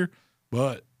of year,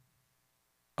 but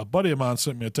a buddy of mine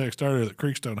sent me a text earlier that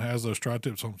Creekstone has those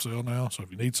tri-tips on sale now. So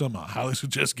if you need some, I highly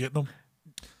suggest getting them.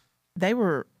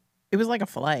 It was like a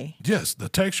filet. Yes, the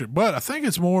texture. But I think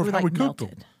it's more of how we cooked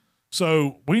them.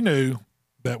 So we knew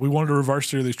that we wanted to reverse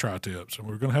sear these tri-tips, and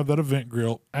we were going to have that event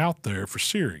grill out there for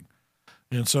searing.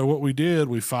 And so what we did,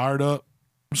 we fired up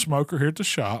a smoker here at the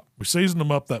shop. We seasoned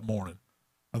them up that morning.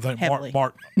 I think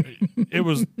Mark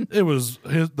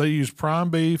they used prime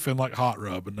beef and like hot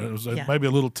rub, and there was maybe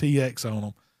a little TX on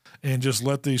them, and just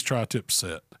let these tri-tips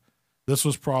set. This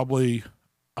was probably,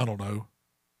 I don't know,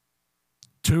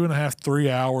 2.5, 3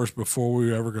 hours before we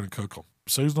were ever going to cook them.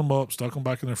 Seasoned them up, stuck them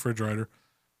back in the refrigerator,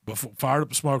 fired up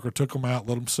the smoker, took them out,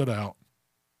 let them sit out.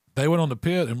 They went on the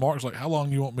pit, and Mark's like, how long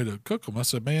do you want me to cook them? I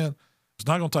said, man, it's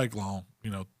not going to take long.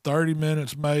 30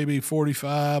 minutes, maybe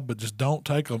 45, but just don't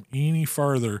take them any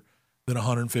further than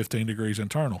 115 degrees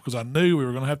internal, because I knew we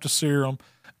were going to have to sear them,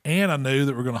 and I knew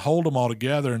that we were going to hold them all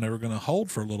together, and they were going to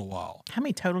hold for a little while. How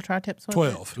many total tri-tips was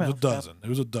 12. It was a dozen. It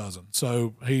was a dozen.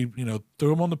 So he, threw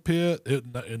them on the pit.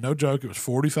 No joke, it was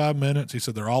 45 minutes. He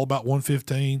said they're all about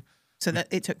 115. So that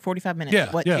it took 45 minutes. Yeah,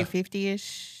 what,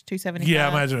 250-ish, 275? Yeah, I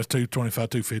imagine it's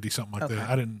 225, 250, something like that.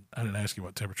 I didn't ask you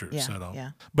what temperature it was set on. Yeah.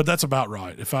 But that's about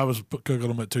right. If I was cooking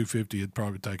them at 250, it'd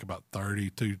probably take about 30,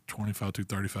 225,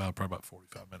 235, probably about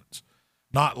 45 minutes.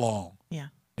 Not long. Yeah.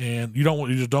 And you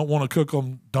just don't want to cook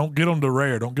them. Don't get them to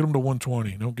rare. Don't get them to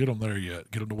 120. Don't get them there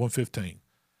yet. Get them to 115.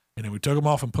 And then we took them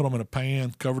off and put them in a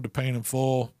pan, covered the pan in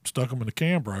full, stuck them in the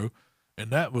Cambro,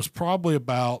 and that was probably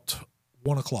about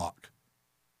 1 o'clock.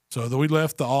 So we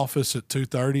left the office at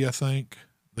 2:30, I think.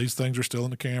 These things are still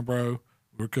in the Cambro.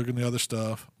 We were cooking the other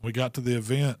stuff. We got to the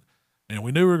event, and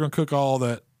we knew we were going to cook all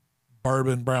that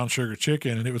bourbon brown sugar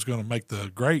chicken, and it was going to make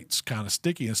the grates kind of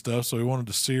sticky and stuff, so we wanted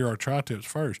to sear our tri-tips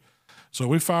first. So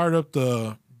we fired up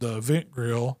the event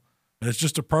grill, and it's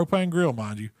just a propane grill,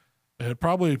 mind you, at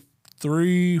probably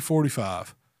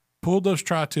 345. Pulled those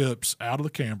tri-tips out of the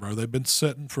Cambro. They've been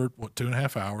sitting for,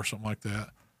 2.5 hours, something like that.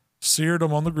 Seared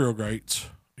them on the grill grates.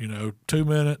 2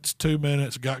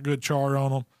 minutes, got good char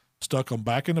on them, stuck them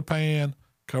back in the pan,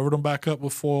 covered them back up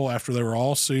with foil after they were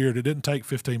all seared. It didn't take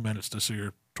 15 minutes to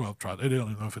sear 12 tri-tips. I don't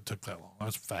even know if it took that long. That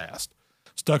was fast.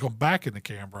 Stuck them back in the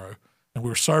Cambro, and we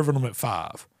were serving them at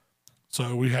 5.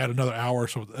 So we had another hour,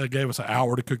 so that gave us an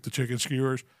hour to cook the chicken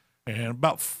skewers. And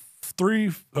about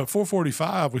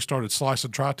 4:45, we started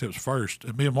slicing tri-tips first,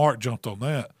 and me and Mark jumped on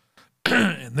that.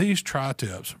 And these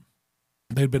tri-tips,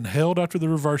 they'd been held after the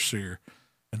reverse sear,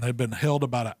 and they'd been held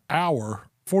about an hour,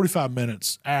 45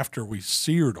 minutes after we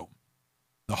seared them,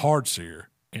 the hard sear.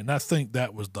 And I think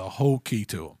that was the whole key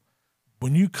to them.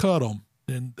 When you cut them,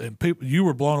 and people, you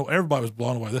were blown away, everybody was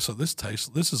blown away. This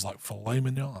is like filet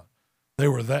mignon. They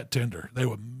were that tender. They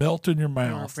would melt in your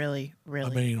mouth. Really,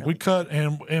 really. I mean, really we cut,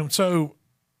 and so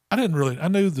I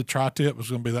knew the tri-tip was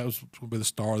going to be the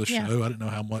star of the show. I didn't know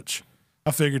how much. I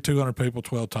figured 200 people,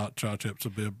 12 tri-tips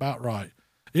would be about right.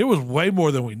 It was way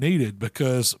more than we needed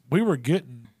because we were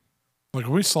getting, like,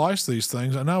 we sliced these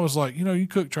things, and I was like, you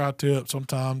cook tri-tip,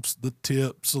 sometimes the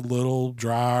tip's a little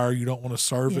drier. You don't want to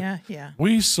serve it. Yeah.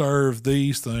 We served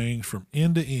these things from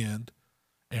end to end,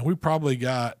 and we probably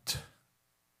got,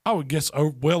 I would guess,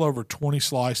 well over 20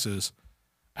 slices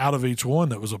out of each one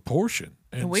that was a portion.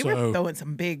 And we were throwing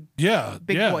some big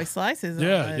boy slices.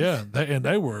 And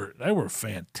they were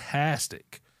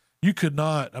fantastic. You could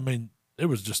not. I mean, it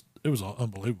was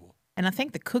unbelievable. And I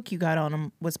think the cook you got on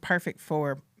them was perfect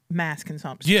for mass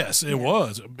consumption. Yes, it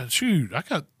was. But shoot, I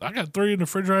got 3 in the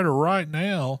refrigerator right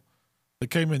now that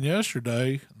came in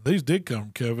yesterday. These did come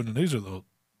from Kevin, and these are the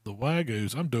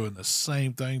Wagyus. I'm doing the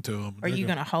same thing to them. Are you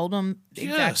going to hold them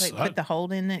exactly? Yes, Put the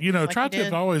hold in it? Like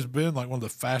tri-tip's always been like one of the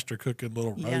faster cooking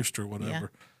little roast or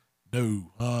whatever. Yeah.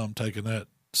 No, I'm taking that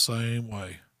same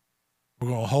way. We're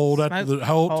going to hold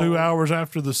 2 hours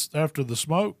after the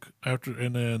smoke,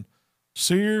 and then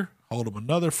sear, hold them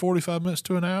another 45 minutes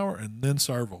to an hour, and then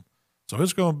serve them. So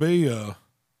it's going to be a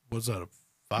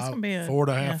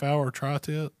 4.5 hour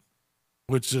tri-tip,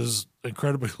 which is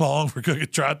incredibly long for cooking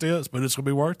tri-tips, but it's going to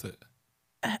be worth it.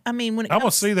 I mean, I'm going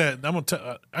to see that. I'm going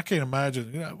to. I can't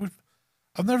imagine.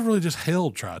 I've never really just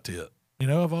held tri-tip.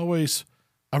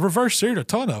 I've reverse seared a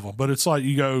ton of them, but it's like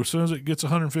you go as soon as it gets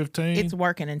 115, it's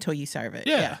working until you serve it.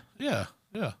 Yeah.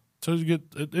 So you get,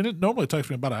 and it normally takes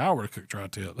me about an hour to cook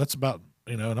tri-tip. That's about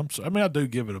and I do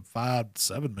give it a 5 to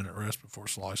 7 minute rest before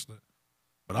slicing it,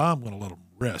 but I'm going to let them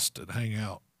rest and hang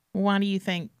out. Why do you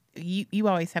think? You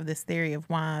always have this theory of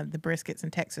why the briskets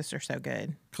in Texas are so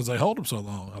good. Because they hold them so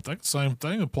long. I think the same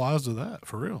thing applies to that,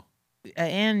 for real.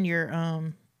 And your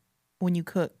when you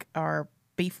cook our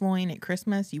beef loin at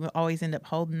Christmas, you always end up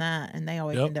holding that, and they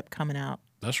always end up coming out.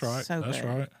 That's right. So That's good.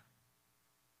 right.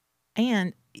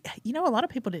 And a lot of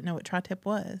people didn't know what tri-tip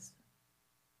was.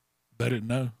 They didn't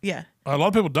know. Yeah. A lot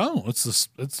of people don't. It's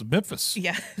the Memphis.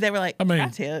 Yeah. They were like,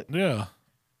 tri-tip. Yeah.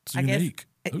 It's unique.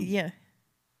 Yeah.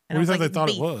 What do you think they thought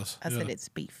it was? I said it's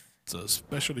beef. It's a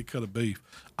specialty cut of beef.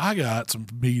 I got some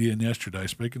meat in yesterday,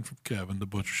 speaking from Kevin, the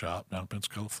butcher shop down in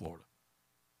Pensacola, Florida.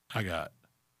 I got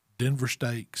Denver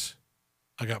steaks.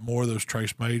 I got more of those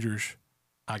Trace Majors.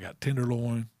 I got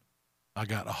tenderloin. I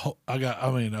got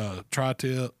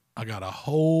tri-tip. I got a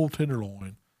whole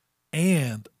tenderloin.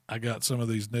 And I got some of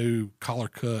these new collar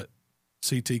cut,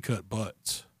 CT cut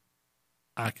butts.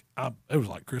 It was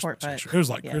like Christmas. It was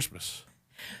like Christmas.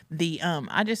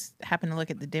 I just happened to look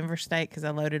at the Denver steak because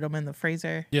I loaded them in the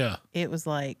freezer. Yeah. It was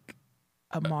like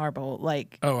a marble. I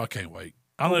can't wait.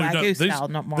 I don't Wagyu style,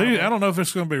 not marble. I don't know if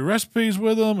it's going to be recipes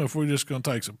with them, if we're just going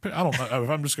to take some. I don't know if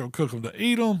I'm just going to cook them to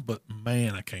eat them, but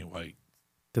man, I can't wait.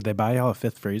 Did they buy y'all a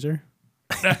 5th freezer?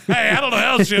 Hey, I don't know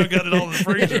how Jill got it all in the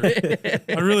freezer.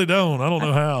 I really don't. I don't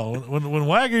know how. When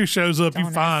Wagyu shows up, you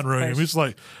find room. It's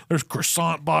like there's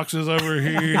croissant boxes over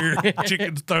here,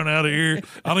 chicken's thrown out of here.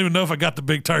 I don't even know if I got the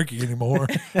big turkey anymore.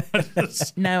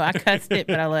 No, I cussed it,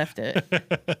 but I left it.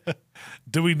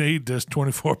 Do we need this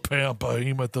 24-pound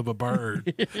behemoth of a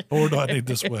bird, or do I need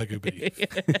this Wagyu beef?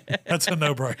 That's a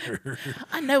no-brainer.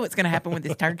 I know what's going to happen with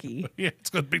this turkey. Yeah, it's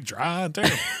going to be dry and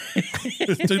terrible.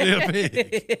 It's too damn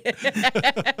big.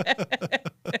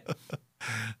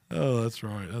 Oh, that's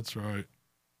right. That's right.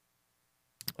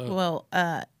 Well,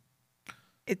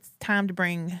 it's time to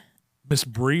bring Miss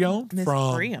Bree on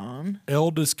from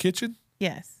Elda's Kitchen.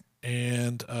 Yes.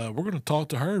 And we're going to talk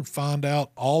to her and find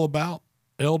out all about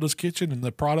Elda's Kitchen and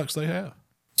the products they have.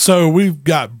 So we've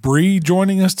got Bree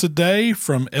joining us today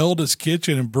from Elda's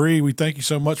Kitchen. And Bree, we thank you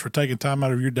so much for taking time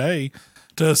out of your day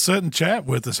to sit and chat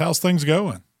with us. How's things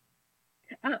going?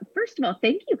 First of all,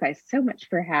 thank you guys so much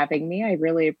for having me. I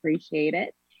really appreciate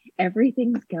it.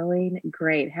 Everything's going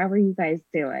great. How are you guys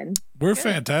doing? We're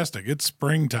fantastic. It's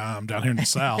springtime down here in the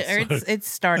South. It's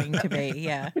starting to be,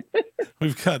 yeah.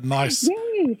 We've got nice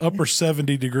upper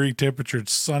 70-degree temperature,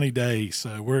 sunny days,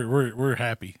 so we're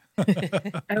happy.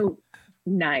 Oh,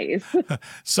 nice.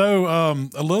 So,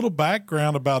 a little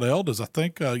background about Elda's. I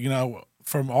think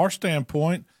from our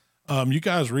standpoint, you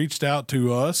guys reached out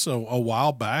to us a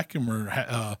while back and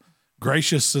were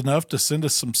gracious enough to send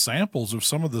us some samples of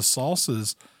some of the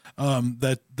sauces.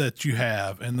 that you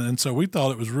have, and so we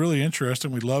thought it was really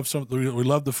interesting. We love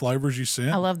the flavors you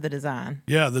sent. I love the design.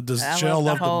 Yeah, Shell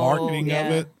loved the marketing of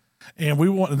it,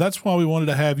 and that's why we wanted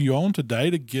to have you on today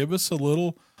to give us a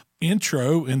little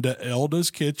intro into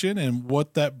Elda's Kitchen and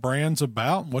what that brand's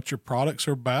about and what your products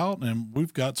are about. And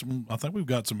I think we've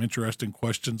got some interesting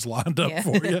questions lined up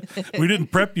for you. We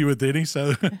didn't prep you with any,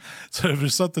 so if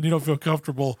there's something you don't feel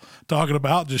comfortable talking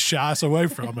about, just shy us away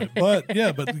from it. But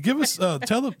give us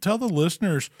tell the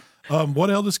listeners what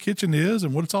Elda's Kitchen is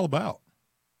and what it's all about.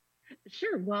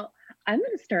 Sure. Well, I'm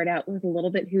going to start out with a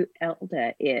little bit who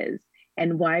Elda is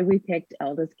and why we picked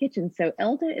Elda's Kitchen. So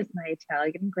Elda is my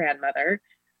Italian grandmother.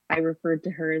 I referred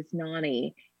to her as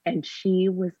Nani, and she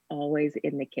was always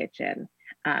in the kitchen.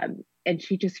 And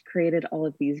she just created all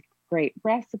of these great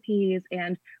recipes.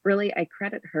 And really, I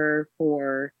credit her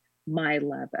for my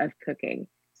love of cooking.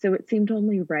 So it seemed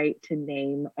only right to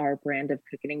name our brand of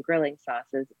cooking and grilling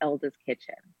sauces Elda's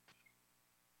Kitchen.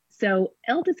 So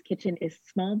Elda's Kitchen is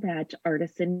small batch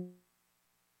artisan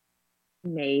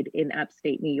made in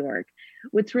upstate New York.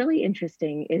 What's really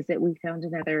interesting is that we found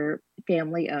another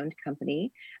family-owned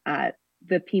company.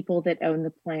 The people that own the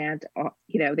plant,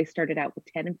 they started out with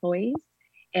 10 employees,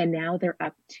 and now they're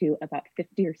up to about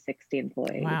 50 or 60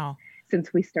 employees. Wow.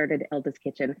 Since we started Elda's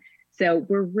Kitchen. So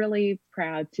we're really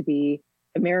proud to be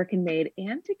American-made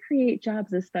and to create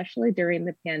jobs, especially during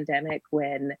the pandemic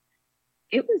when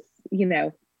it was,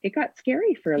 it got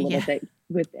scary for a little bit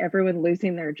with everyone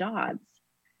losing their jobs.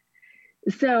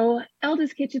 So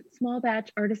Elda's Kitchen, small batch,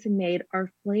 artisan made.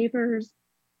 Our flavors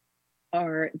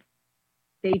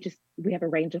we have a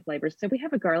range of flavors. So we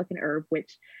have a garlic and herb,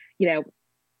 which,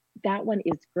 that one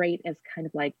is great as kind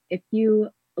of like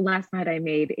last night I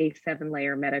made a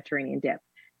 7-layer Mediterranean dip.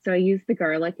 So I used the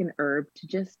garlic and herb to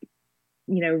just,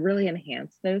 really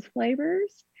enhance those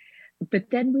flavors. But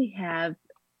then we have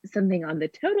something on the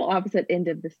total opposite end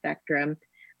of the spectrum,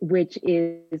 which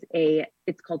is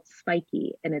it's called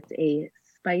Spiky, and it's a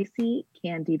spicy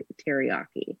candied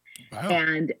teriyaki. Wow.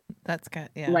 And that's good.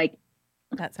 Yeah.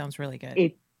 That sounds really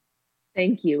good.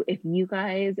 Thank you. If you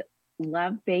guys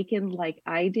love bacon like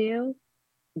I do,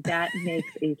 that makes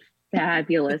a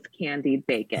fabulous candied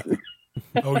bacon.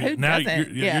 Oh, yeah. Now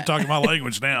you're talking my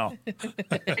language now.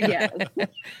 Yes.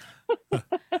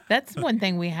 That's one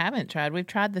thing we haven't tried. We've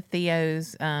tried the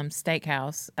Theo's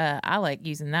Steakhouse. I like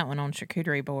using that one on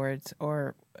charcuterie boards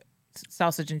or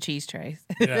sausage and cheese trays.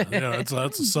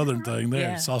 That's a Southern thing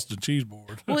there, sausage and cheese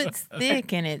board. Well, it's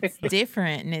thick and it's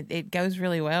different, and it goes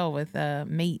really well with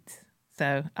meat.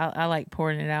 So I like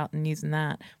pouring it out and using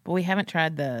that. But we haven't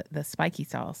tried the spiky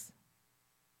sauce.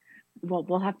 Well,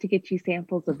 we'll have to get you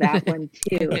samples of that one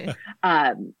too.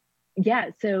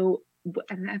 So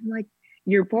I'm like,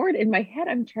 you're bored. In my head,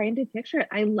 I'm trying to picture it.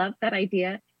 I love that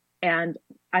idea, and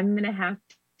I'm going to have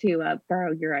to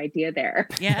borrow your idea there.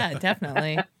 Yeah,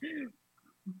 definitely.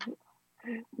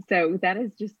 So that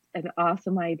is just an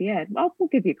awesome idea. Well, we'll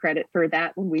give you credit for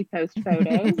that when we post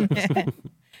photos.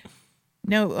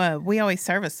 No, we always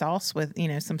serve a sauce with,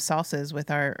 some sauces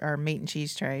with our meat and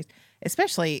cheese trays,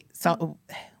 especially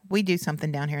we do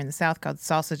something down here in the South called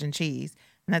sausage and cheese,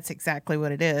 and that's exactly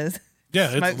what it is. Yeah,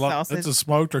 it's a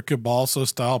smoked or kielbasa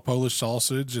style Polish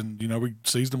sausage, and we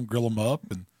season them, grill them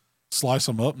up, and slice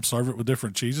them up and serve it with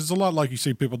different cheeses. A lot like you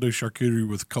see people do charcuterie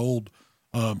with cold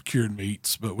cured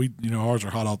meats, but we, ours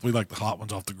are hot off. We like the hot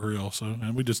ones off the grill,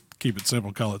 and we just keep it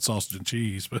simple, call it sausage and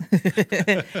cheese. But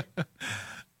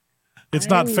it's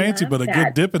not fancy, but a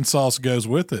good dipping sauce goes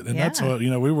with it, and that's what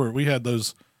we had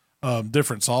those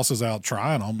different sauces out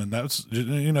trying them, and that's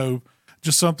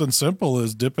just something simple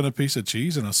as dipping a piece of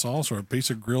cheese in a sauce or a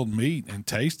piece of grilled meat and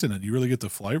tasting it. You really get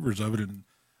the flavors of it, and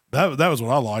that was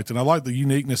what I liked, and I liked the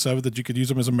uniqueness of it that you could use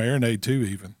them as a marinade too,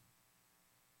 even.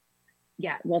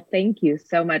 Yeah, well, thank you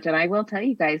so much. And I will tell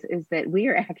you guys is that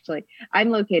I'm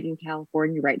located in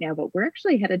California right now, but we're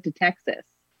actually headed to Texas.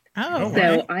 Oh, so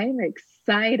right. I'm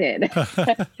excited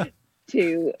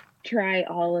to try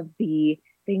all of the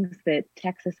things that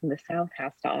Texas and the South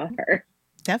has to offer.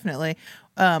 Definitely.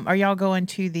 Are y'all going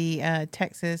to the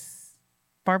Texas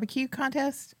barbecue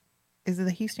contest? Is it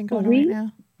the Houston going on right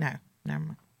now? No, never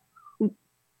mind.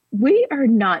 We are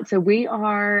not. So we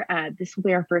are, this will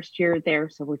be our first year there.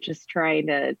 So we're just trying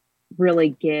to really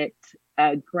get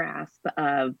a grasp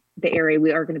of the area.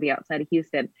 We are going to be outside of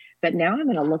Houston, but now I'm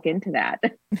going to look into that.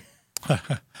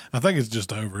 I think it's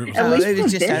just over. It was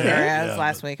just over. It was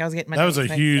last week. I was getting my. That was a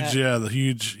huge, the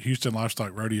huge Houston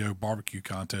Livestock Rodeo barbecue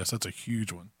contest. That's a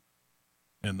huge one.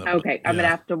 Okay, I'm going to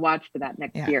have to watch for that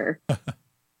next year.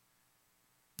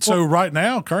 So right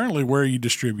now, currently, where are you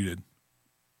distributed?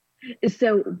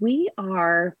 So we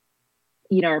are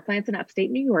our plant's in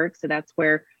upstate New York, so that's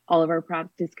where all of our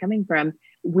product is coming from.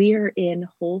 We're in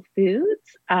Whole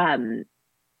Foods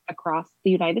across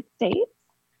the United States.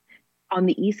 On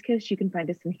the East Coast, you can find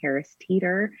us in Harris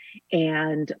Teeter.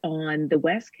 And on the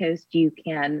West Coast, you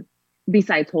can,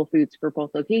 besides Whole Foods for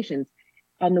both locations,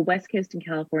 on the West Coast in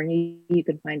California, you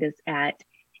can find us at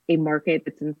a market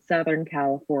that's in Southern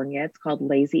California. It's called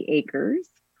Lazy Acres.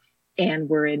 And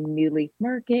we're in New Leaf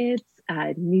Markets,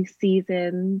 New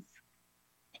Seasons.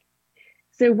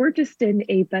 So we're just in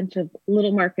a bunch of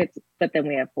little markets, but then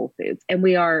we have Whole Foods. And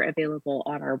we are available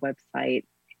on our website.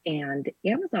 And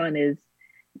Amazon is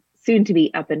soon to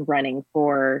be up and running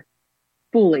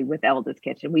fully with Elda's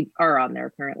Kitchen. We are on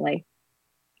there currently.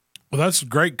 Well, that's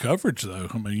great coverage, though.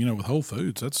 I mean, with Whole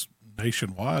Foods, that's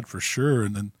nationwide for sure.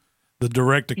 And then the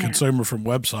direct to consumer from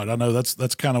website, I know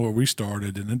that's kind of where we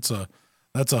started, and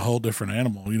that's a whole different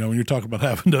animal. When you're talking about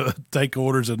having to take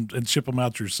orders and ship them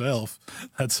out yourself,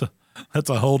 that's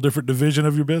a whole different division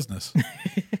of your business.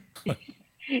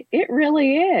 It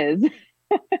really is.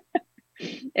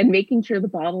 And making sure the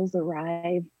bottles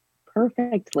arrive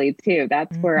perfectly too.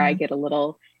 That's where I get a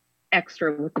little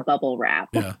extra with the bubble wrap.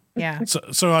 Yeah.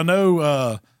 So I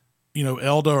know,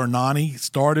 Elda or Nani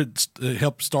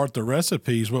helped start the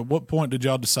recipes. But what point did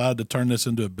y'all decide to turn this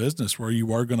into a business where you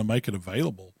were going to make it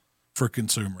available for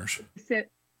consumers? So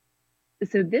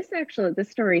this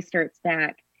story starts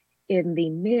back in the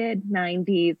mid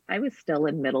 90s. I was still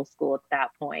in middle school at that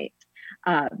point.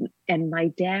 And my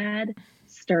dad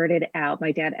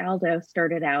Aldo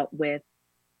started out with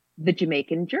the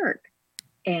Jamaican jerk.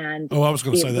 And I was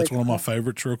going to say that's one of my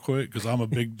favorites real quick, because I'm a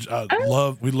big,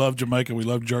 we love Jamaica. We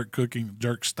love jerk cooking,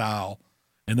 jerk style.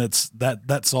 And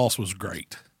that sauce was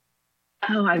great.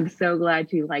 Oh, I'm so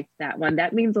glad you liked that one.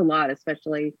 That means a lot,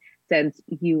 especially since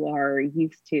you are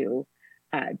used to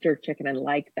jerk chicken and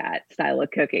like that style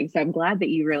of cooking. So I'm glad that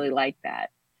you really like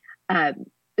that.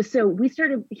 So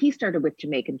he started with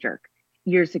Jamaican jerk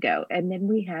years ago. And then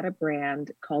we had a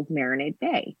brand called Marinade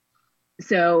Bay.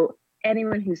 So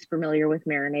anyone who's familiar with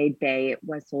Marinade Bay, it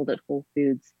was sold at Whole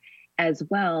Foods as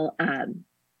well.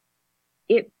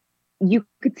 You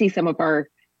could see some of our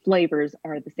flavors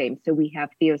are the same. So we have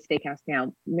Theo's Steakhouse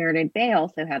now. Marinade Bay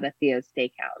also have a Theo's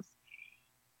Steakhouse.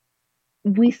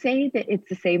 We say that it's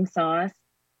the same sauce.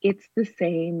 It's the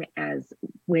same as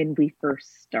when we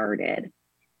first started.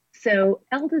 So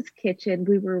Elda's Kitchen,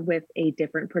 we were with a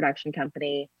different production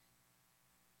company.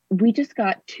 We just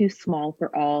got too small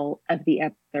for all of the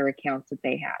other accounts that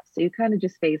they have. So you kind of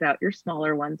just phase out your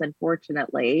smaller ones,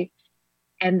 unfortunately.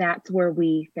 And that's where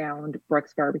we found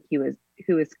Brooks Barbecue,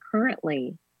 who is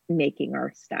currently making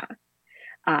our stuff.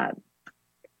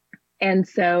 And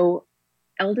so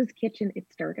Elda's Kitchen,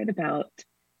 it started about,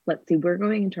 we're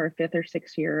going into our 5th or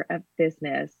 6th year of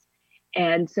business.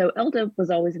 And so Elda was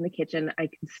always in the kitchen. I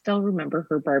can still remember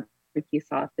her barbecue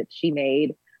sauce that she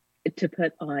made to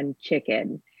put on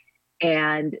chicken.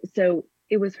 And so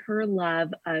it was her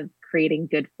love of creating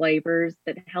good flavors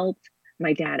that helped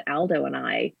my dad, Aldo, and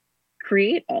I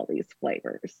create all these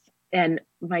flavors. And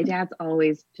my dad's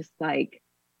always just like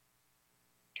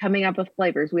coming up with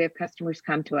flavors. We have customers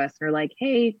come to us and are like,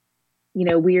 hey,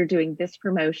 we are doing this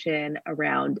promotion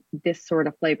around this sort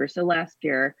of flavor. So last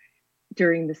year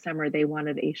during the summer, they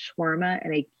wanted a shawarma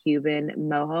and a Cuban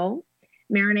mojo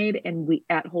marinade, and we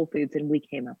at Whole Foods, and we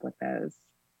came up with those.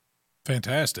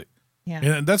 Fantastic. Yeah.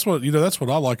 And that's what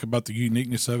I like about the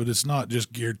uniqueness of it. It's not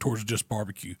just geared towards just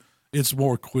barbecue. It's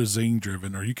more cuisine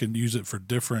driven, or you can use it for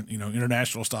different,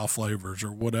 international style flavors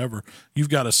or whatever. You've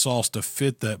got a sauce to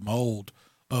fit that mold,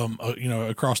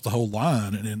 across the whole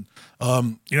line. And then, I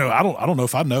don't know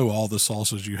if I know all the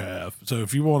sauces you have. So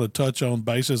if you want to touch on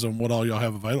bases on what all y'all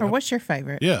have available. Or what's your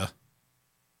favorite? Yeah.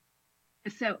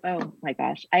 So, oh my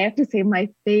gosh, I have to say my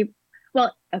favorite.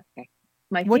 Well, okay.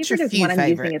 My what's favorite your is what I'm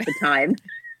using at the time.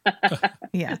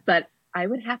 Yeah. But I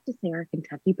would have to say our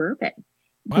Kentucky bourbon.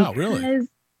 Wow, really?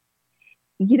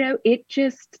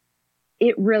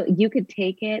 It really, you could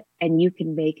take it and you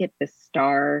can make it the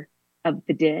star of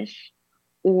the dish,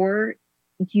 or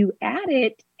you add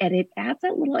it and it adds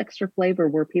that little extra flavor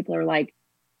where people are like,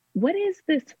 what is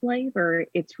this flavor?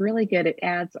 It's really good. It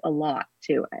adds a lot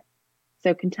to it.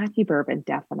 So Kentucky bourbon,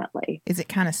 definitely. Is it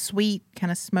kind of sweet,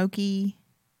 kind of smoky?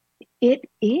 It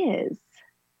is.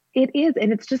 It is.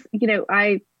 And it's just,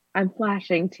 I'm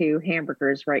flashing to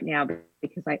hamburgers right now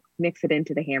because I mix it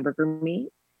into the hamburger meat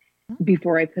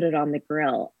before I put it on the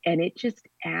grill. And it just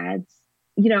adds,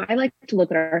 I like to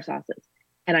look at our sauces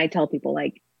and I tell people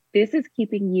like, this is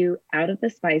keeping you out of the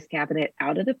spice cabinet,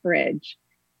 out of the fridge,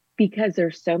 because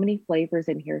there's so many flavors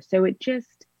in here. So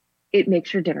it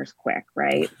makes your dinners quick,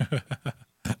 right?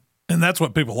 And And that's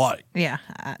what people like. Yeah,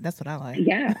 that's what I like.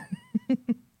 Yeah.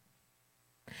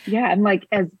 Yeah. And like,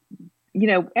 as you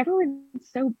know, everyone's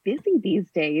so busy these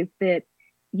days that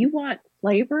you want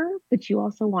flavor, but you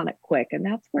also want it quick. And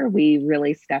that's where we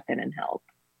really step in and help.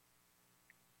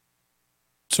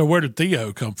 So where did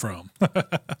Theo come from?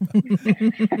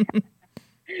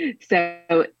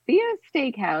 So Theo's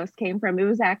Steakhouse came from, it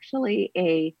was actually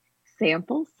a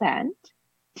sample sent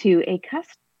to a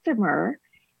customer,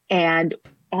 and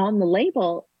on the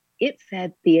label, it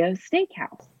said Theo's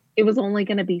Steakhouse. It was only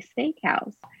going to be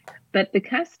Steakhouse, but the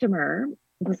customer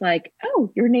was like, oh,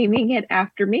 you're naming it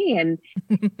after me. And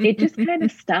it just kind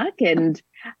of stuck. And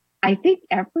I think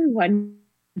everyone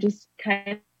just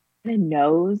kind of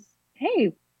knows,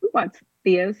 hey, who wants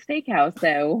Theo's Steakhouse?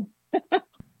 So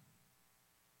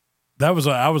That was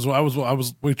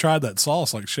we tried that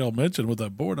sauce like Shell mentioned with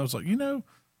that board. I was like,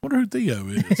 wonder who Theo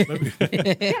is. Maybe.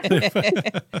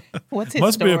 What's his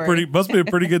must story? Must be a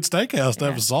pretty good steakhouse to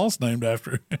have a sauce named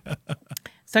after.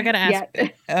 So I got to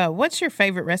ask, what's your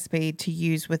favorite recipe to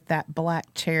use with that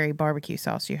black cherry barbecue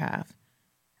sauce you have?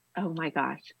 oh my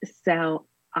gosh. So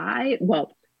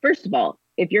first of all,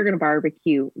 if you're going to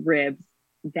barbecue ribs,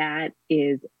 that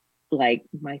is like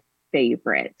my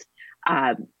favorite.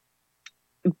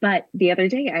 But the other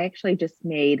day, I actually just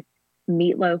made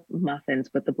meatloaf muffins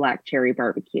with the black cherry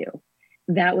barbecue.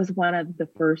 That was one of the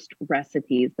first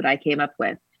recipes that I came up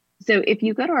with. So if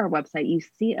you go to our website, you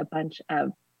see a bunch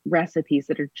of recipes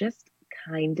that are just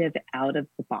kind of out of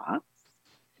the box.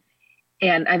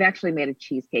 And I've actually made a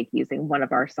cheesecake using one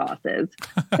of our sauces.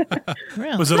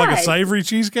 Really? Was it like a savory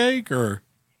cheesecake or?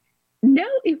 No,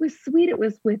 it was sweet. It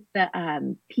was with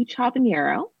the peach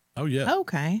habanero. Oh, yeah.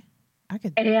 Okay. I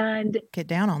could And get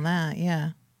down on that.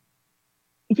 Yeah.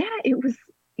 yeah, it was,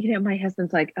 my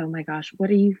husband's like, oh my gosh, what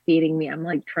are you feeding me? I'm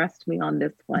like, trust me on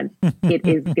this one. It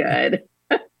is good.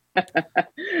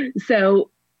 So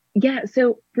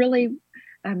really,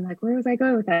 I'm like, where was I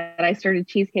going with that? I started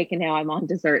cheesecake and now I'm on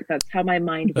dessert. That's how my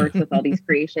mind works with all these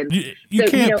creations. You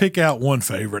can't pick out one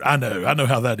favorite. I know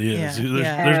how that is.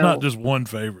 Yeah. There's not just one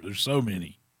favorite. There's so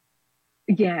many.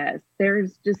 Yes,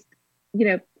 there's just,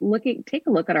 take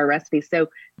a look at our recipe. So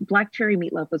black cherry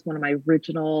meatloaf was one of my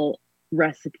original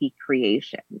recipe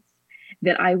creations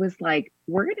that I was like,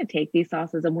 we're going to take these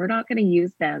sauces and we're not going to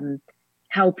use them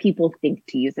how people think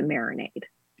to use a marinade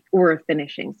or a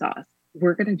finishing sauce.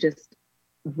 We're going to just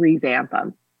revamp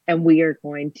them and we are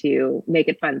going to make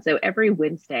it fun. So every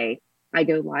Wednesday I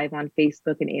go live on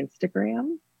Facebook and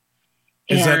Instagram.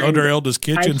 Is that under Elda's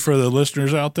Kitchen for the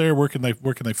listeners out there? Where can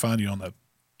they find you on that?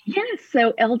 Yes.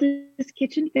 So Elda's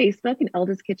Kitchen Facebook and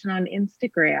Elda's Kitchen on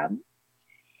Instagram.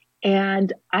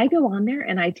 And I go on there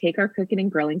and I take our cooking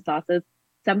and grilling sauces.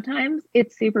 Sometimes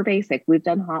it's super basic. We've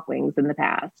done hot wings in the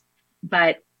past,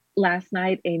 but last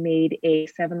night I made a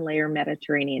 7-layer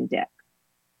Mediterranean dip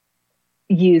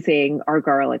using our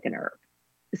garlic and herb.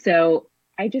 So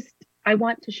I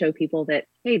want to show people that,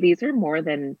 hey, these are more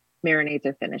than marinades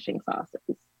or finishing sauces.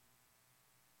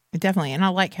 Definitely. And I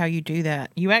like how you do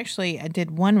that. You actually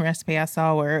did one recipe I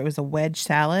saw where it was a wedge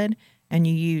salad and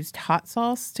you used hot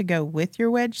sauce to go with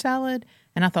your wedge salad.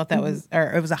 And I thought that was,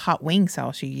 or it was a hot wing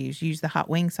sauce you used. You used the hot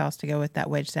wing sauce to go with that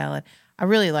wedge salad. I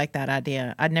really like that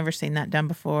idea. I'd never seen that done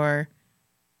before.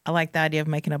 I like the idea of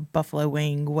making a buffalo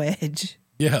wing wedge.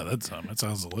 Yeah, that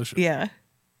sounds delicious. Yeah.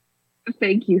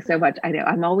 Thank you so much. I know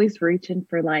I'm always reaching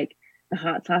for like the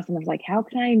hot sauce and I was like, how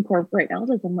can I incorporate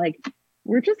Elda's? I'm like,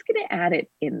 we're just going to add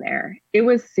it in there. It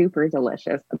was super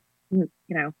delicious.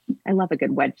 I love a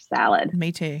good wedge salad.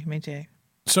 Me too.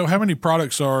 So how many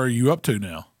products are you up to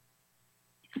now?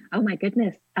 Oh my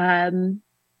goodness. I'm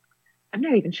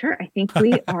not even sure. I think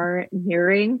we are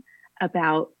nearing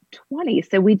about 20.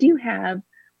 So we do have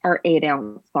our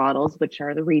 8-ounce bottles, which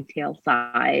are the retail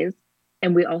size.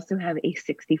 And we also have a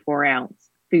 64-ounce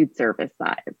food service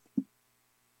size.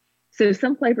 So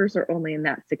some flavors are only in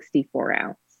that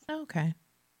 64-ounce. Okay.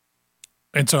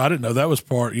 And so I didn't know that was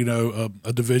part,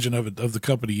 a division of the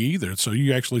company either. So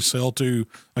you actually sell to,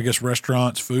 I guess,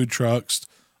 restaurants, food trucks,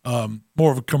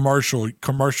 more of a commercial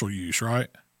use, right?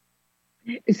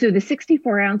 So the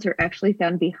 64-ounce are actually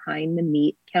found behind the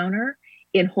meat counter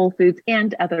in Whole Foods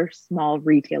and other small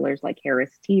retailers like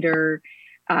Harris Teeter.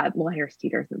 Harris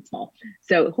Teeter isn't small.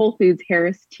 So Whole Foods,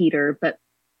 Harris Teeter, but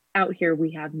out here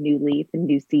we have New Leaf and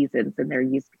New Seasons, and they're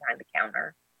used behind the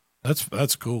counter.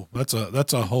 That's cool. That's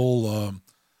a whole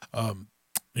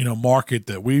market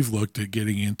that we've looked at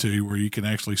getting into where you can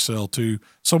actually sell to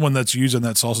someone that's using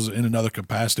that sauces in another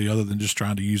capacity other than just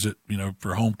trying to use it,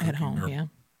 for home cooking at home, or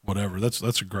whatever.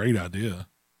 That's a great idea.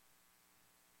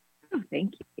 Oh,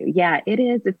 thank you. Yeah, it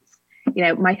is.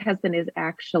 My husband is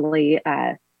actually,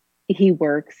 he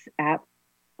works at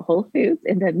Whole Foods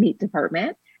in the meat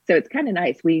department. So it's kind of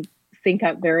nice. We sync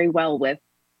up very well with,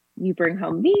 you bring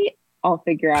home meat, I'll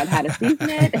figure out how to season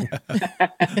it.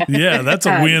 Yeah, that's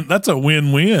a win. That's a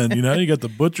win-win. You got the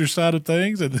butcher side of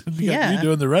things, and then you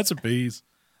doing the recipes.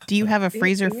 Do you have a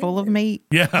freezer full of meat?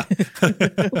 Yeah.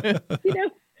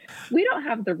 We don't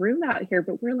have the room out here,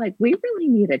 but we're like, we really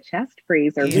need a chest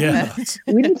freezer. Yeah.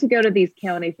 We need to go to these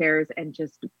county fairs and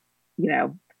just,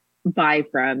 buy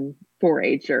from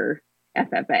 4-H or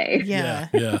FFA.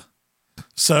 Yeah.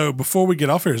 So before we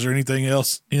get off here, is there anything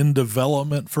else in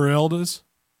development for Elda's?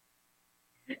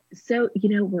 So,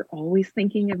 we're always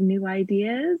thinking of new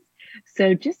ideas.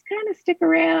 So just kind of stick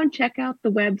around, check out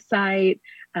the website,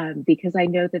 because I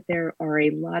know that there are a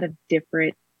lot of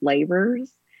different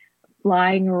flavors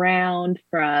flying around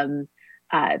from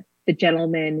the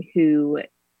gentleman who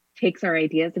takes our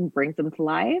ideas and brings them to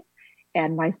life.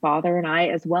 And my father and I,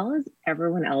 as well as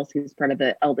everyone else who's part of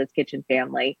the Elda's Kitchen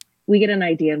family, we get an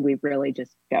idea and we really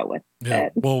just go with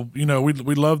it. Well,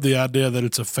 we love the idea that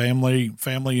it's a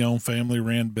family-owned,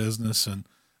 family-ran business, and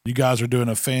you guys are doing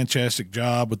a fantastic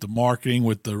job with the marketing,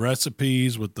 with the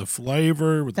recipes, with the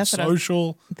flavor, with the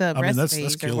social. The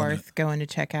recipes are worth going to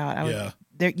check out.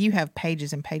 You have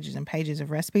pages and pages and pages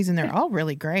of recipes, and they're all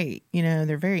really great.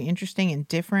 They're very interesting and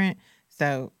different.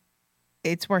 So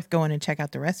it's worth going and check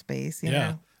out the recipes.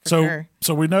 So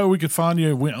we know we could find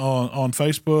you on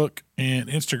Facebook and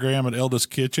Instagram at Elda's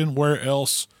Kitchen. Where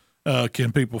else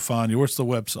can people find you? What's the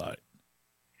website?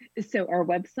 So our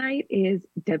website is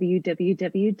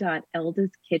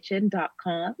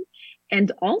www.eldaskitchen.com.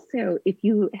 And also, if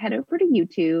you head over to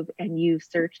YouTube and you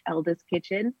search Elda's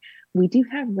Kitchen, we do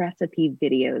have recipe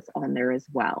videos on there as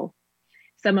well.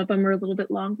 Some of them are a little bit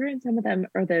longer, and some of them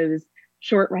are those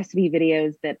short recipe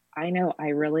videos that I know I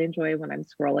really enjoy when I'm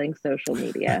scrolling social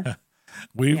media.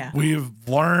 We've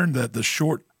learned that the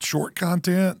short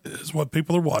content is what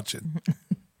people are watching.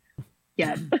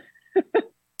 Yes.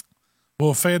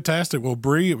 Well, fantastic. Well,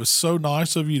 Bree, it was so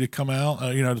nice of you to come out,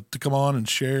 to come on and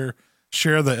share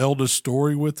the Elda's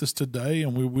story with us today.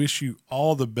 And we wish you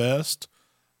all the best.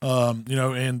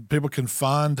 And people can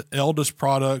find Elda's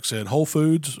products at Whole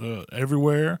Foods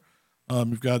everywhere.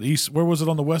 You've got where was it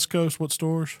on the West Coast? What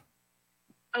stores?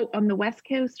 Oh, on the West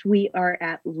Coast, we are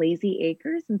at Lazy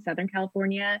Acres in Southern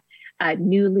California,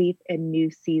 New Leaf and New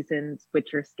Seasons,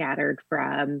 which are scattered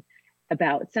from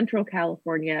about Central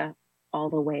California all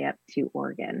the way up to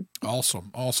Oregon.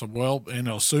 Awesome.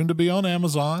 Well, soon to be on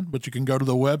Amazon, but you can go to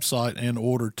the website and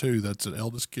order too. That's at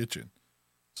Elda's Kitchen.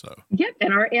 So. Yep.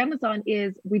 And our Amazon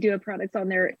we do have products on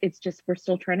there. It's just, we're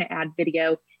still trying to add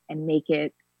video and make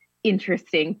it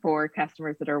interesting for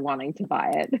customers that are wanting to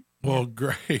buy it. Well,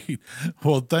 great.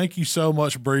 Well, thank you so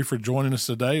much, Bree, for joining us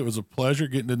today. It was a pleasure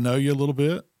getting to know you a little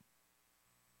bit.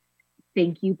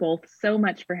 Thank you both so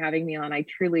much for having me on. I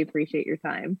truly appreciate your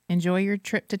time. Enjoy your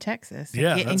trip to Texas.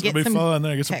 Yeah, that's going to be fun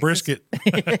there. Get some brisket.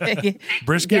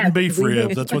 Brisket and beef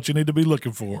ribs. That's what you need to be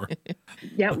looking for.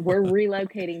 Yeah, we're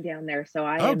relocating down there, so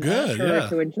I am sure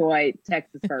to enjoy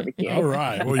Texas barbecue. All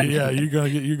right. Well, yeah,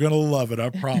 you're gonna love it.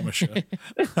 I promise you.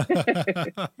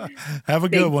 Have a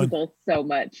good one. Thank you both so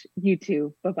much. You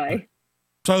too. Bye-bye.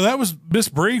 So that was Miss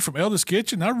Bree from Elda's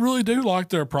Kitchen. I really do like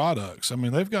their products. I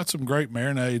mean, they've got some great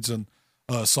marinades and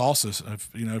sauces. If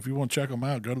you want to check them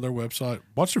out, go to their website,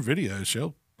 watch their videos.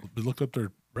 She'll look up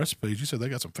their recipes. You said they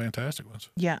got some fantastic ones.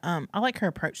 Yeah, I like her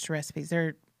approach to recipes.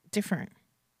 They're different.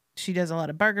 She does a lot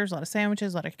of burgers, a lot of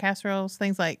sandwiches, a lot of casseroles,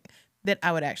 things like that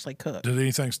I would actually cook. Did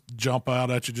anything jump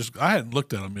out at you? I hadn't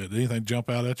looked at them yet. Did anything jump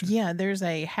out at you? Yeah, there's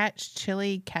a hatch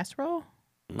chili casserole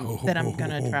that I'm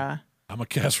going to try. I'm a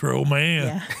casserole man.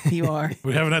 Yeah, you are.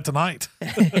 We're having that tonight.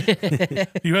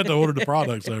 You had to order the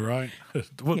products though, right?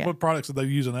 What products did they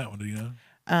use in that one? Do you know?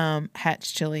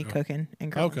 Hatch chili cooking and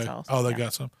grilling sauce. Oh, they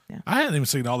got some. Yeah. I hadn't even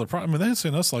seen all the products. I mean, they had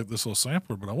sent us like this little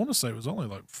sampler, but I want to say it was only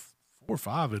like 4 or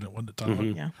 5 in it one time.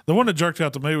 Mm-hmm. Yeah. The one that jerked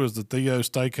out to me was the Theo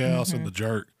Steakhouse and the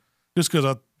jerk, just because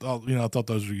I thought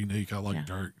those were unique. I like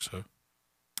jerk. So,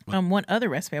 one other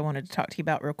recipe I wanted to talk to you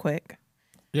about real quick.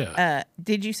 Yeah.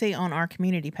 Did you see on our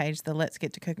community page, the Let's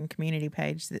Get to Cooking community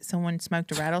page, that someone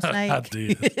smoked a rattlesnake? I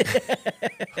did.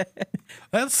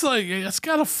 That's it's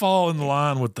got to fall in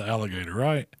line with the alligator,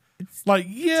 right?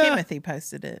 Timothy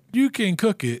posted it. You can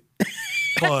cook it,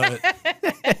 but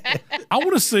I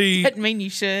want to see. Doesn't mean you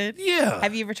should. Yeah.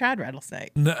 Have you ever tried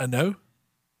rattlesnake? No. I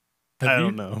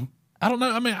don't know. I don't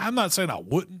know. I mean, I'm not saying I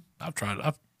wouldn't. I've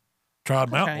tried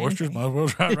mountain oysters. Might as well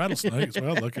try rattlesnakes.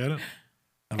 Well, look at it.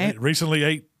 I recently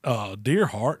ate deer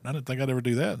heart, and I didn't think I'd ever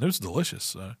do that, and it was delicious.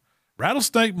 So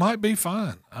Rattlesnake might be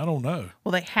fine. I don't know.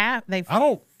 Well, they've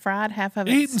fried half of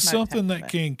it. Eating something that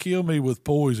can kill me with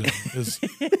poison is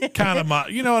kind of my,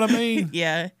 you know what I mean?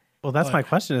 Yeah. Well, that's my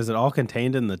question. Is it all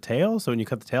contained in the tail? So when you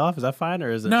cut the tail off, is that fine, or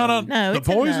is it? No. The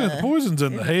poison's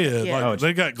in the head. Yeah. Like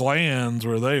they got glands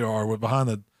where they are, with behind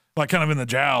the, like kind of in the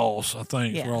jowls. I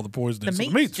think Yeah. where all the poison is. The So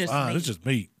the meat's just fine. meat. It's just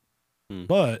meat.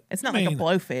 But It's not like a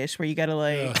blowfish where you got to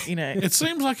it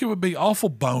seems like it would be awful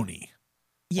bony.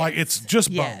 Yes. Like it's just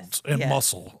Yes. bones and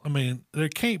muscle. I mean, there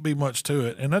can't be much to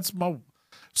it, and that's my.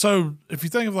 So if you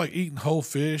think of like eating whole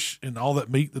fish and all that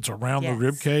meat that's around the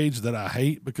rib cage that I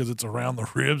hate because it's around the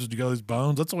ribs and you got these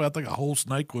bones, that's the way I think a whole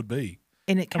snake would be.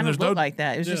 And it kind of looked like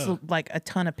that. It was just like a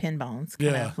ton of pin bones.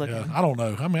 Yeah. I don't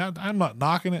know. I mean, I'm not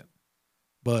knocking it,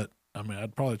 but I mean,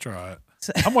 I'd probably try it.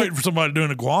 I'm waiting for somebody to do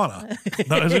an iguana.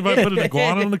 Now, has anybody put an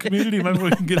iguana in the community? Maybe we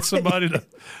can get somebody to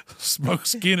smoke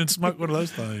skin and smoke one of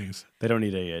those things. They don't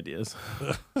need any ideas.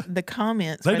 The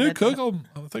comments. They do cook them.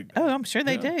 I think. Oh, I'm sure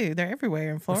they do. They're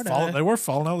everywhere in Florida. They were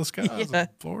falling out of the skies in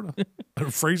Florida. They were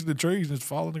freezing the trees and it's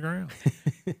falling to the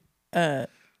ground.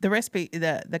 The recipe,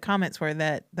 the comments were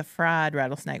that the fried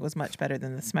rattlesnake was much better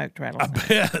than the smoked rattlesnake.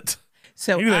 I bet.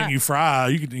 So anything you fry,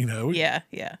 you can, yeah.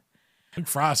 We can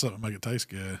fry something and make it taste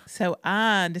good. So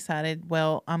I decided,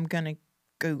 well, I'm going to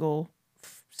Google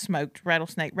smoked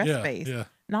rattlesnake recipes. Yeah.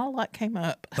 Not a lot came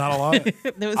up. Not a lot?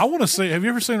 I want to see, have you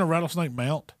ever seen a rattlesnake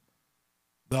mount?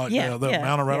 Like,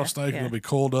 mount a rattlesnake and it'll be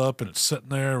coiled up and it's sitting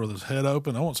there with his head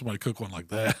open. I want somebody to cook one like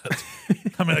that.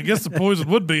 I mean, I guess the poison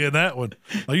would be in that one.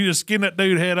 Like you just skin that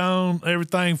dude head on,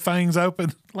 everything, fangs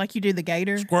open. Like you do the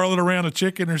gator? Swirl it around a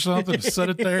chicken or something and set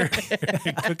it there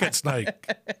and cook that snake.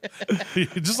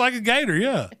 Just like a gator,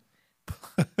 yeah.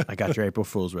 I got your April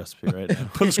Fool's recipe right now.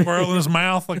 Put a squirrel in his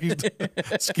mouth like he's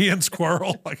skin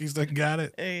squirrel, like he's got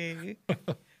it. Hey. I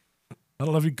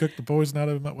don't know if you cook the poison out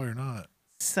of him that way or not.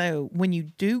 So when you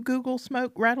do Google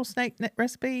smoked rattlesnake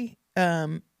recipe,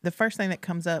 the first thing that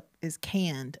comes up is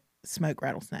canned smoked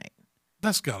rattlesnake.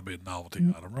 That's got to be a novelty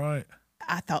item, right?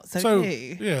 I thought so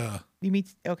too. Yeah. You mean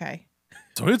okay?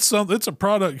 So it's a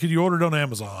product. Can you order it on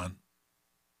Amazon?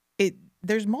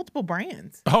 There's multiple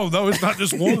brands. Oh no, it's not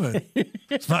just one.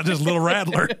 It's not just Little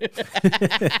Rattler.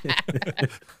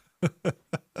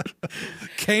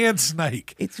 Canned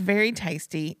snake. It's very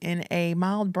tasty in a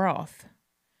mild broth.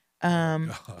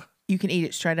 You can eat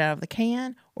it straight out of the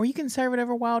can, or you can serve it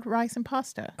over wild rice and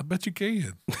pasta. I bet you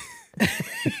can.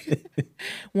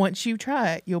 Once you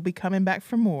try it, you'll be coming back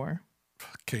for more.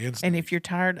 Canned snake. And if you're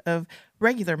tired of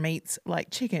regular meats like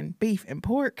chicken, beef, and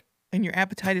pork, and your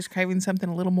appetite is craving something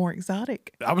a little more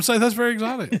exotic, I would say that's very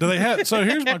exotic. Do they have? So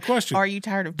here's my question: are you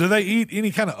tired of? Do they eat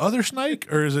any kind of other snake,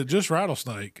 or is it just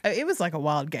rattlesnake? It was like a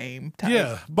wild game type.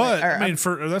 Yeah, but I mean,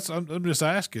 I'm just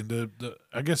asking.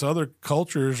 I guess other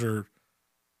cultures or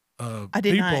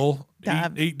people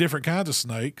eat different kinds of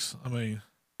snakes. I mean,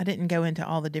 I didn't go into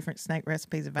all the different snake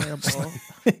recipes available.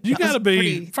 You got to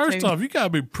be first off. You got to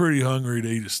be pretty hungry to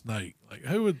eat a snake. Like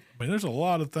who would? I mean, there's a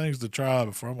lot of things to try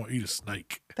before I'm gonna eat a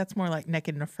snake. That's more like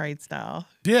Naked and Afraid style.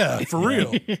 Yeah, for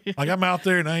real. Like I'm out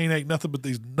there and I ain't ate nothing but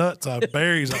these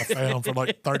berries I found for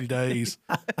like 30 days,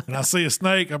 and I see a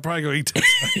snake, I'm probably gonna eat that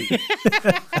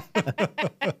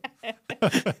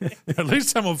snake. At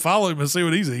least I'm gonna follow him and see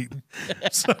what he's eating.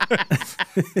 So,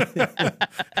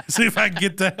 see if I can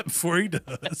get that before he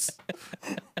does.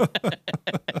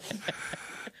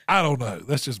 I don't know.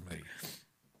 That's just me.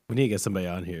 We need to get somebody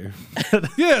on here.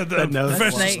 Yeah, the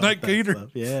professional snake eater.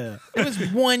 Yeah. It was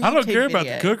one. I don't care about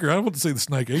the cooker. I want to see the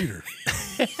snake eater.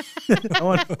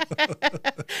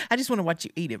 I just want to watch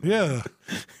you eat him. Yeah.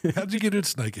 How'd you get into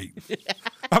snake eating?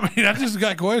 I mean, I just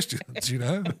got questions, you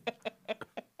know?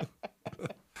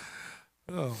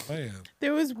 Oh, man.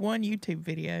 There was one YouTube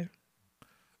video.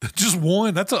 Just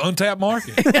one? That's an untapped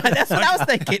market. That's what I was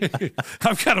thinking.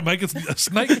 I've got to make a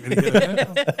snake video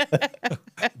now.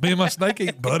 Me and my snake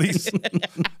eating buddies.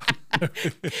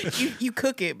 You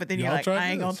cook it, but then you're like, I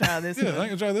ain't going to try this one. I ain't going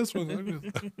to try this one.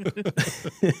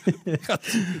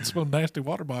 It's some nasty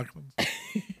water boxes.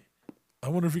 I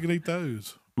wonder if you could eat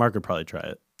those. Mark would probably try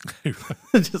it.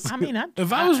 I mean,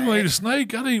 if I was going to eat a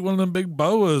snake, I'd eat one of them big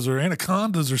boas or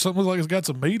anacondas or something like it's got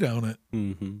some meat on it.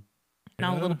 Mm-hmm.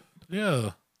 Not a little,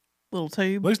 little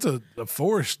tube. At least a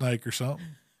forest snake or something.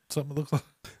 Something that looks like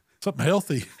something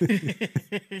healthy.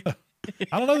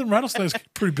 I don't know. Them rattlesnakes are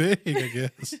pretty big, I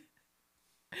guess.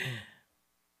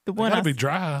 The one gotta be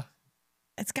dry.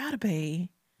 It's got to be.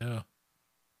 Yeah.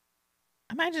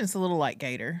 I imagine it's a little like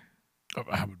gator.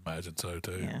 I would imagine so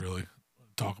too. Yeah. Really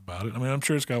talk about it. I mean, I'm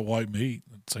sure it's got white meat.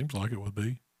 It seems like it would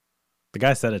be. The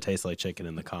guy said it tastes like chicken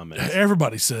in the comments.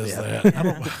 Everybody says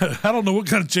that. I don't know what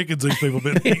kind of chickens these people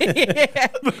been eating.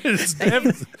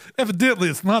 But evidently,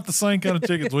 it's not the same kind of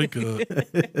chickens we cook.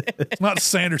 It's not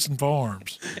Sanderson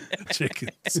Farms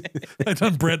chickens. They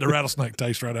done bred the rattlesnake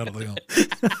taste right out of them.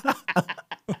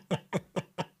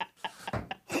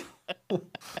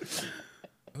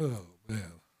 Oh,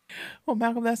 man. Well,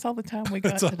 Malcolm, that's all the time we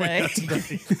got today.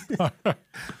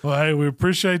 Well, hey, we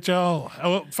appreciate y'all.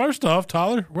 Well, first off,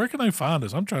 Tyler, where can they find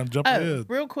us? I'm trying to jump ahead.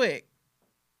 Real quick.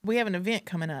 We have an event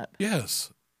coming up.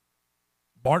 Yes.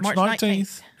 March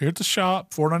 19th, here at the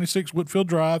shop, 496 Whitfield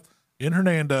Drive in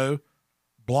Hernando,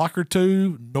 block or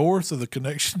two north of the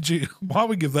Connection Gym. Why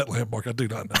we give that landmark, I do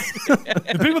not know.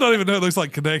 If people don't even know it looks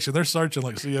like Connection, they're searching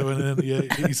like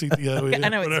CONNECTO. I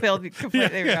know it's spelled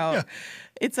completely wrong.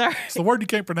 It's the word you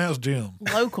can't pronounce, Jim.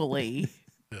 Locally.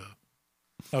 Yeah.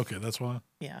 Okay, that's why.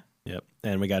 Yeah. Yep.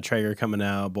 And we got Traeger coming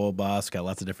out, Bull Boss, got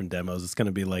lots of different demos. It's going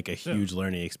to be like a huge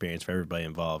learning experience for everybody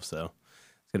involved. So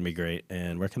it's going to be great.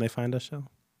 And where can they find us,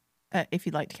 Shell? If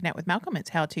you'd like to connect with Malcolm, it's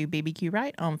How to BBQ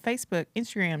Right on Facebook,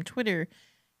 Instagram, Twitter,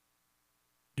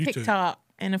 YouTube. TikTok,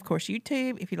 and of course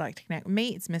YouTube. If you'd like to connect with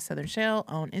me, it's Miss Southern Shell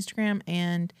on Instagram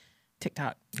and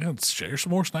TikTok. Yeah, share some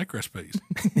more snake recipes.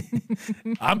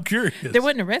 I'm curious. There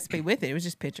wasn't a recipe with it. It was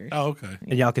just pictures. Oh, okay.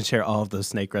 And y'all can share all of those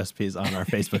snake recipes on our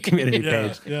Facebook community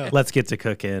page. Yeah. Let's Get to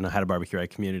Cooking, How to Barbecue Right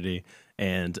community.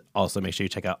 And also make sure you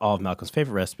check out all of Malcolm's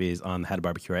favorite recipes on the How to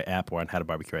Barbecue Right app or on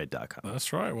howtobarbecureright.com.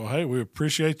 That's right. Well, hey, we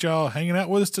appreciate y'all hanging out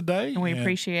with us today. And we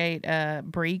appreciate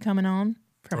Bree coming on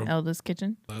from Elda's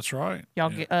Kitchen. That's right.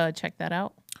 Y'all check that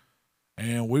out.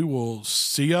 And we will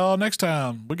see y'all next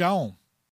time. We're gone.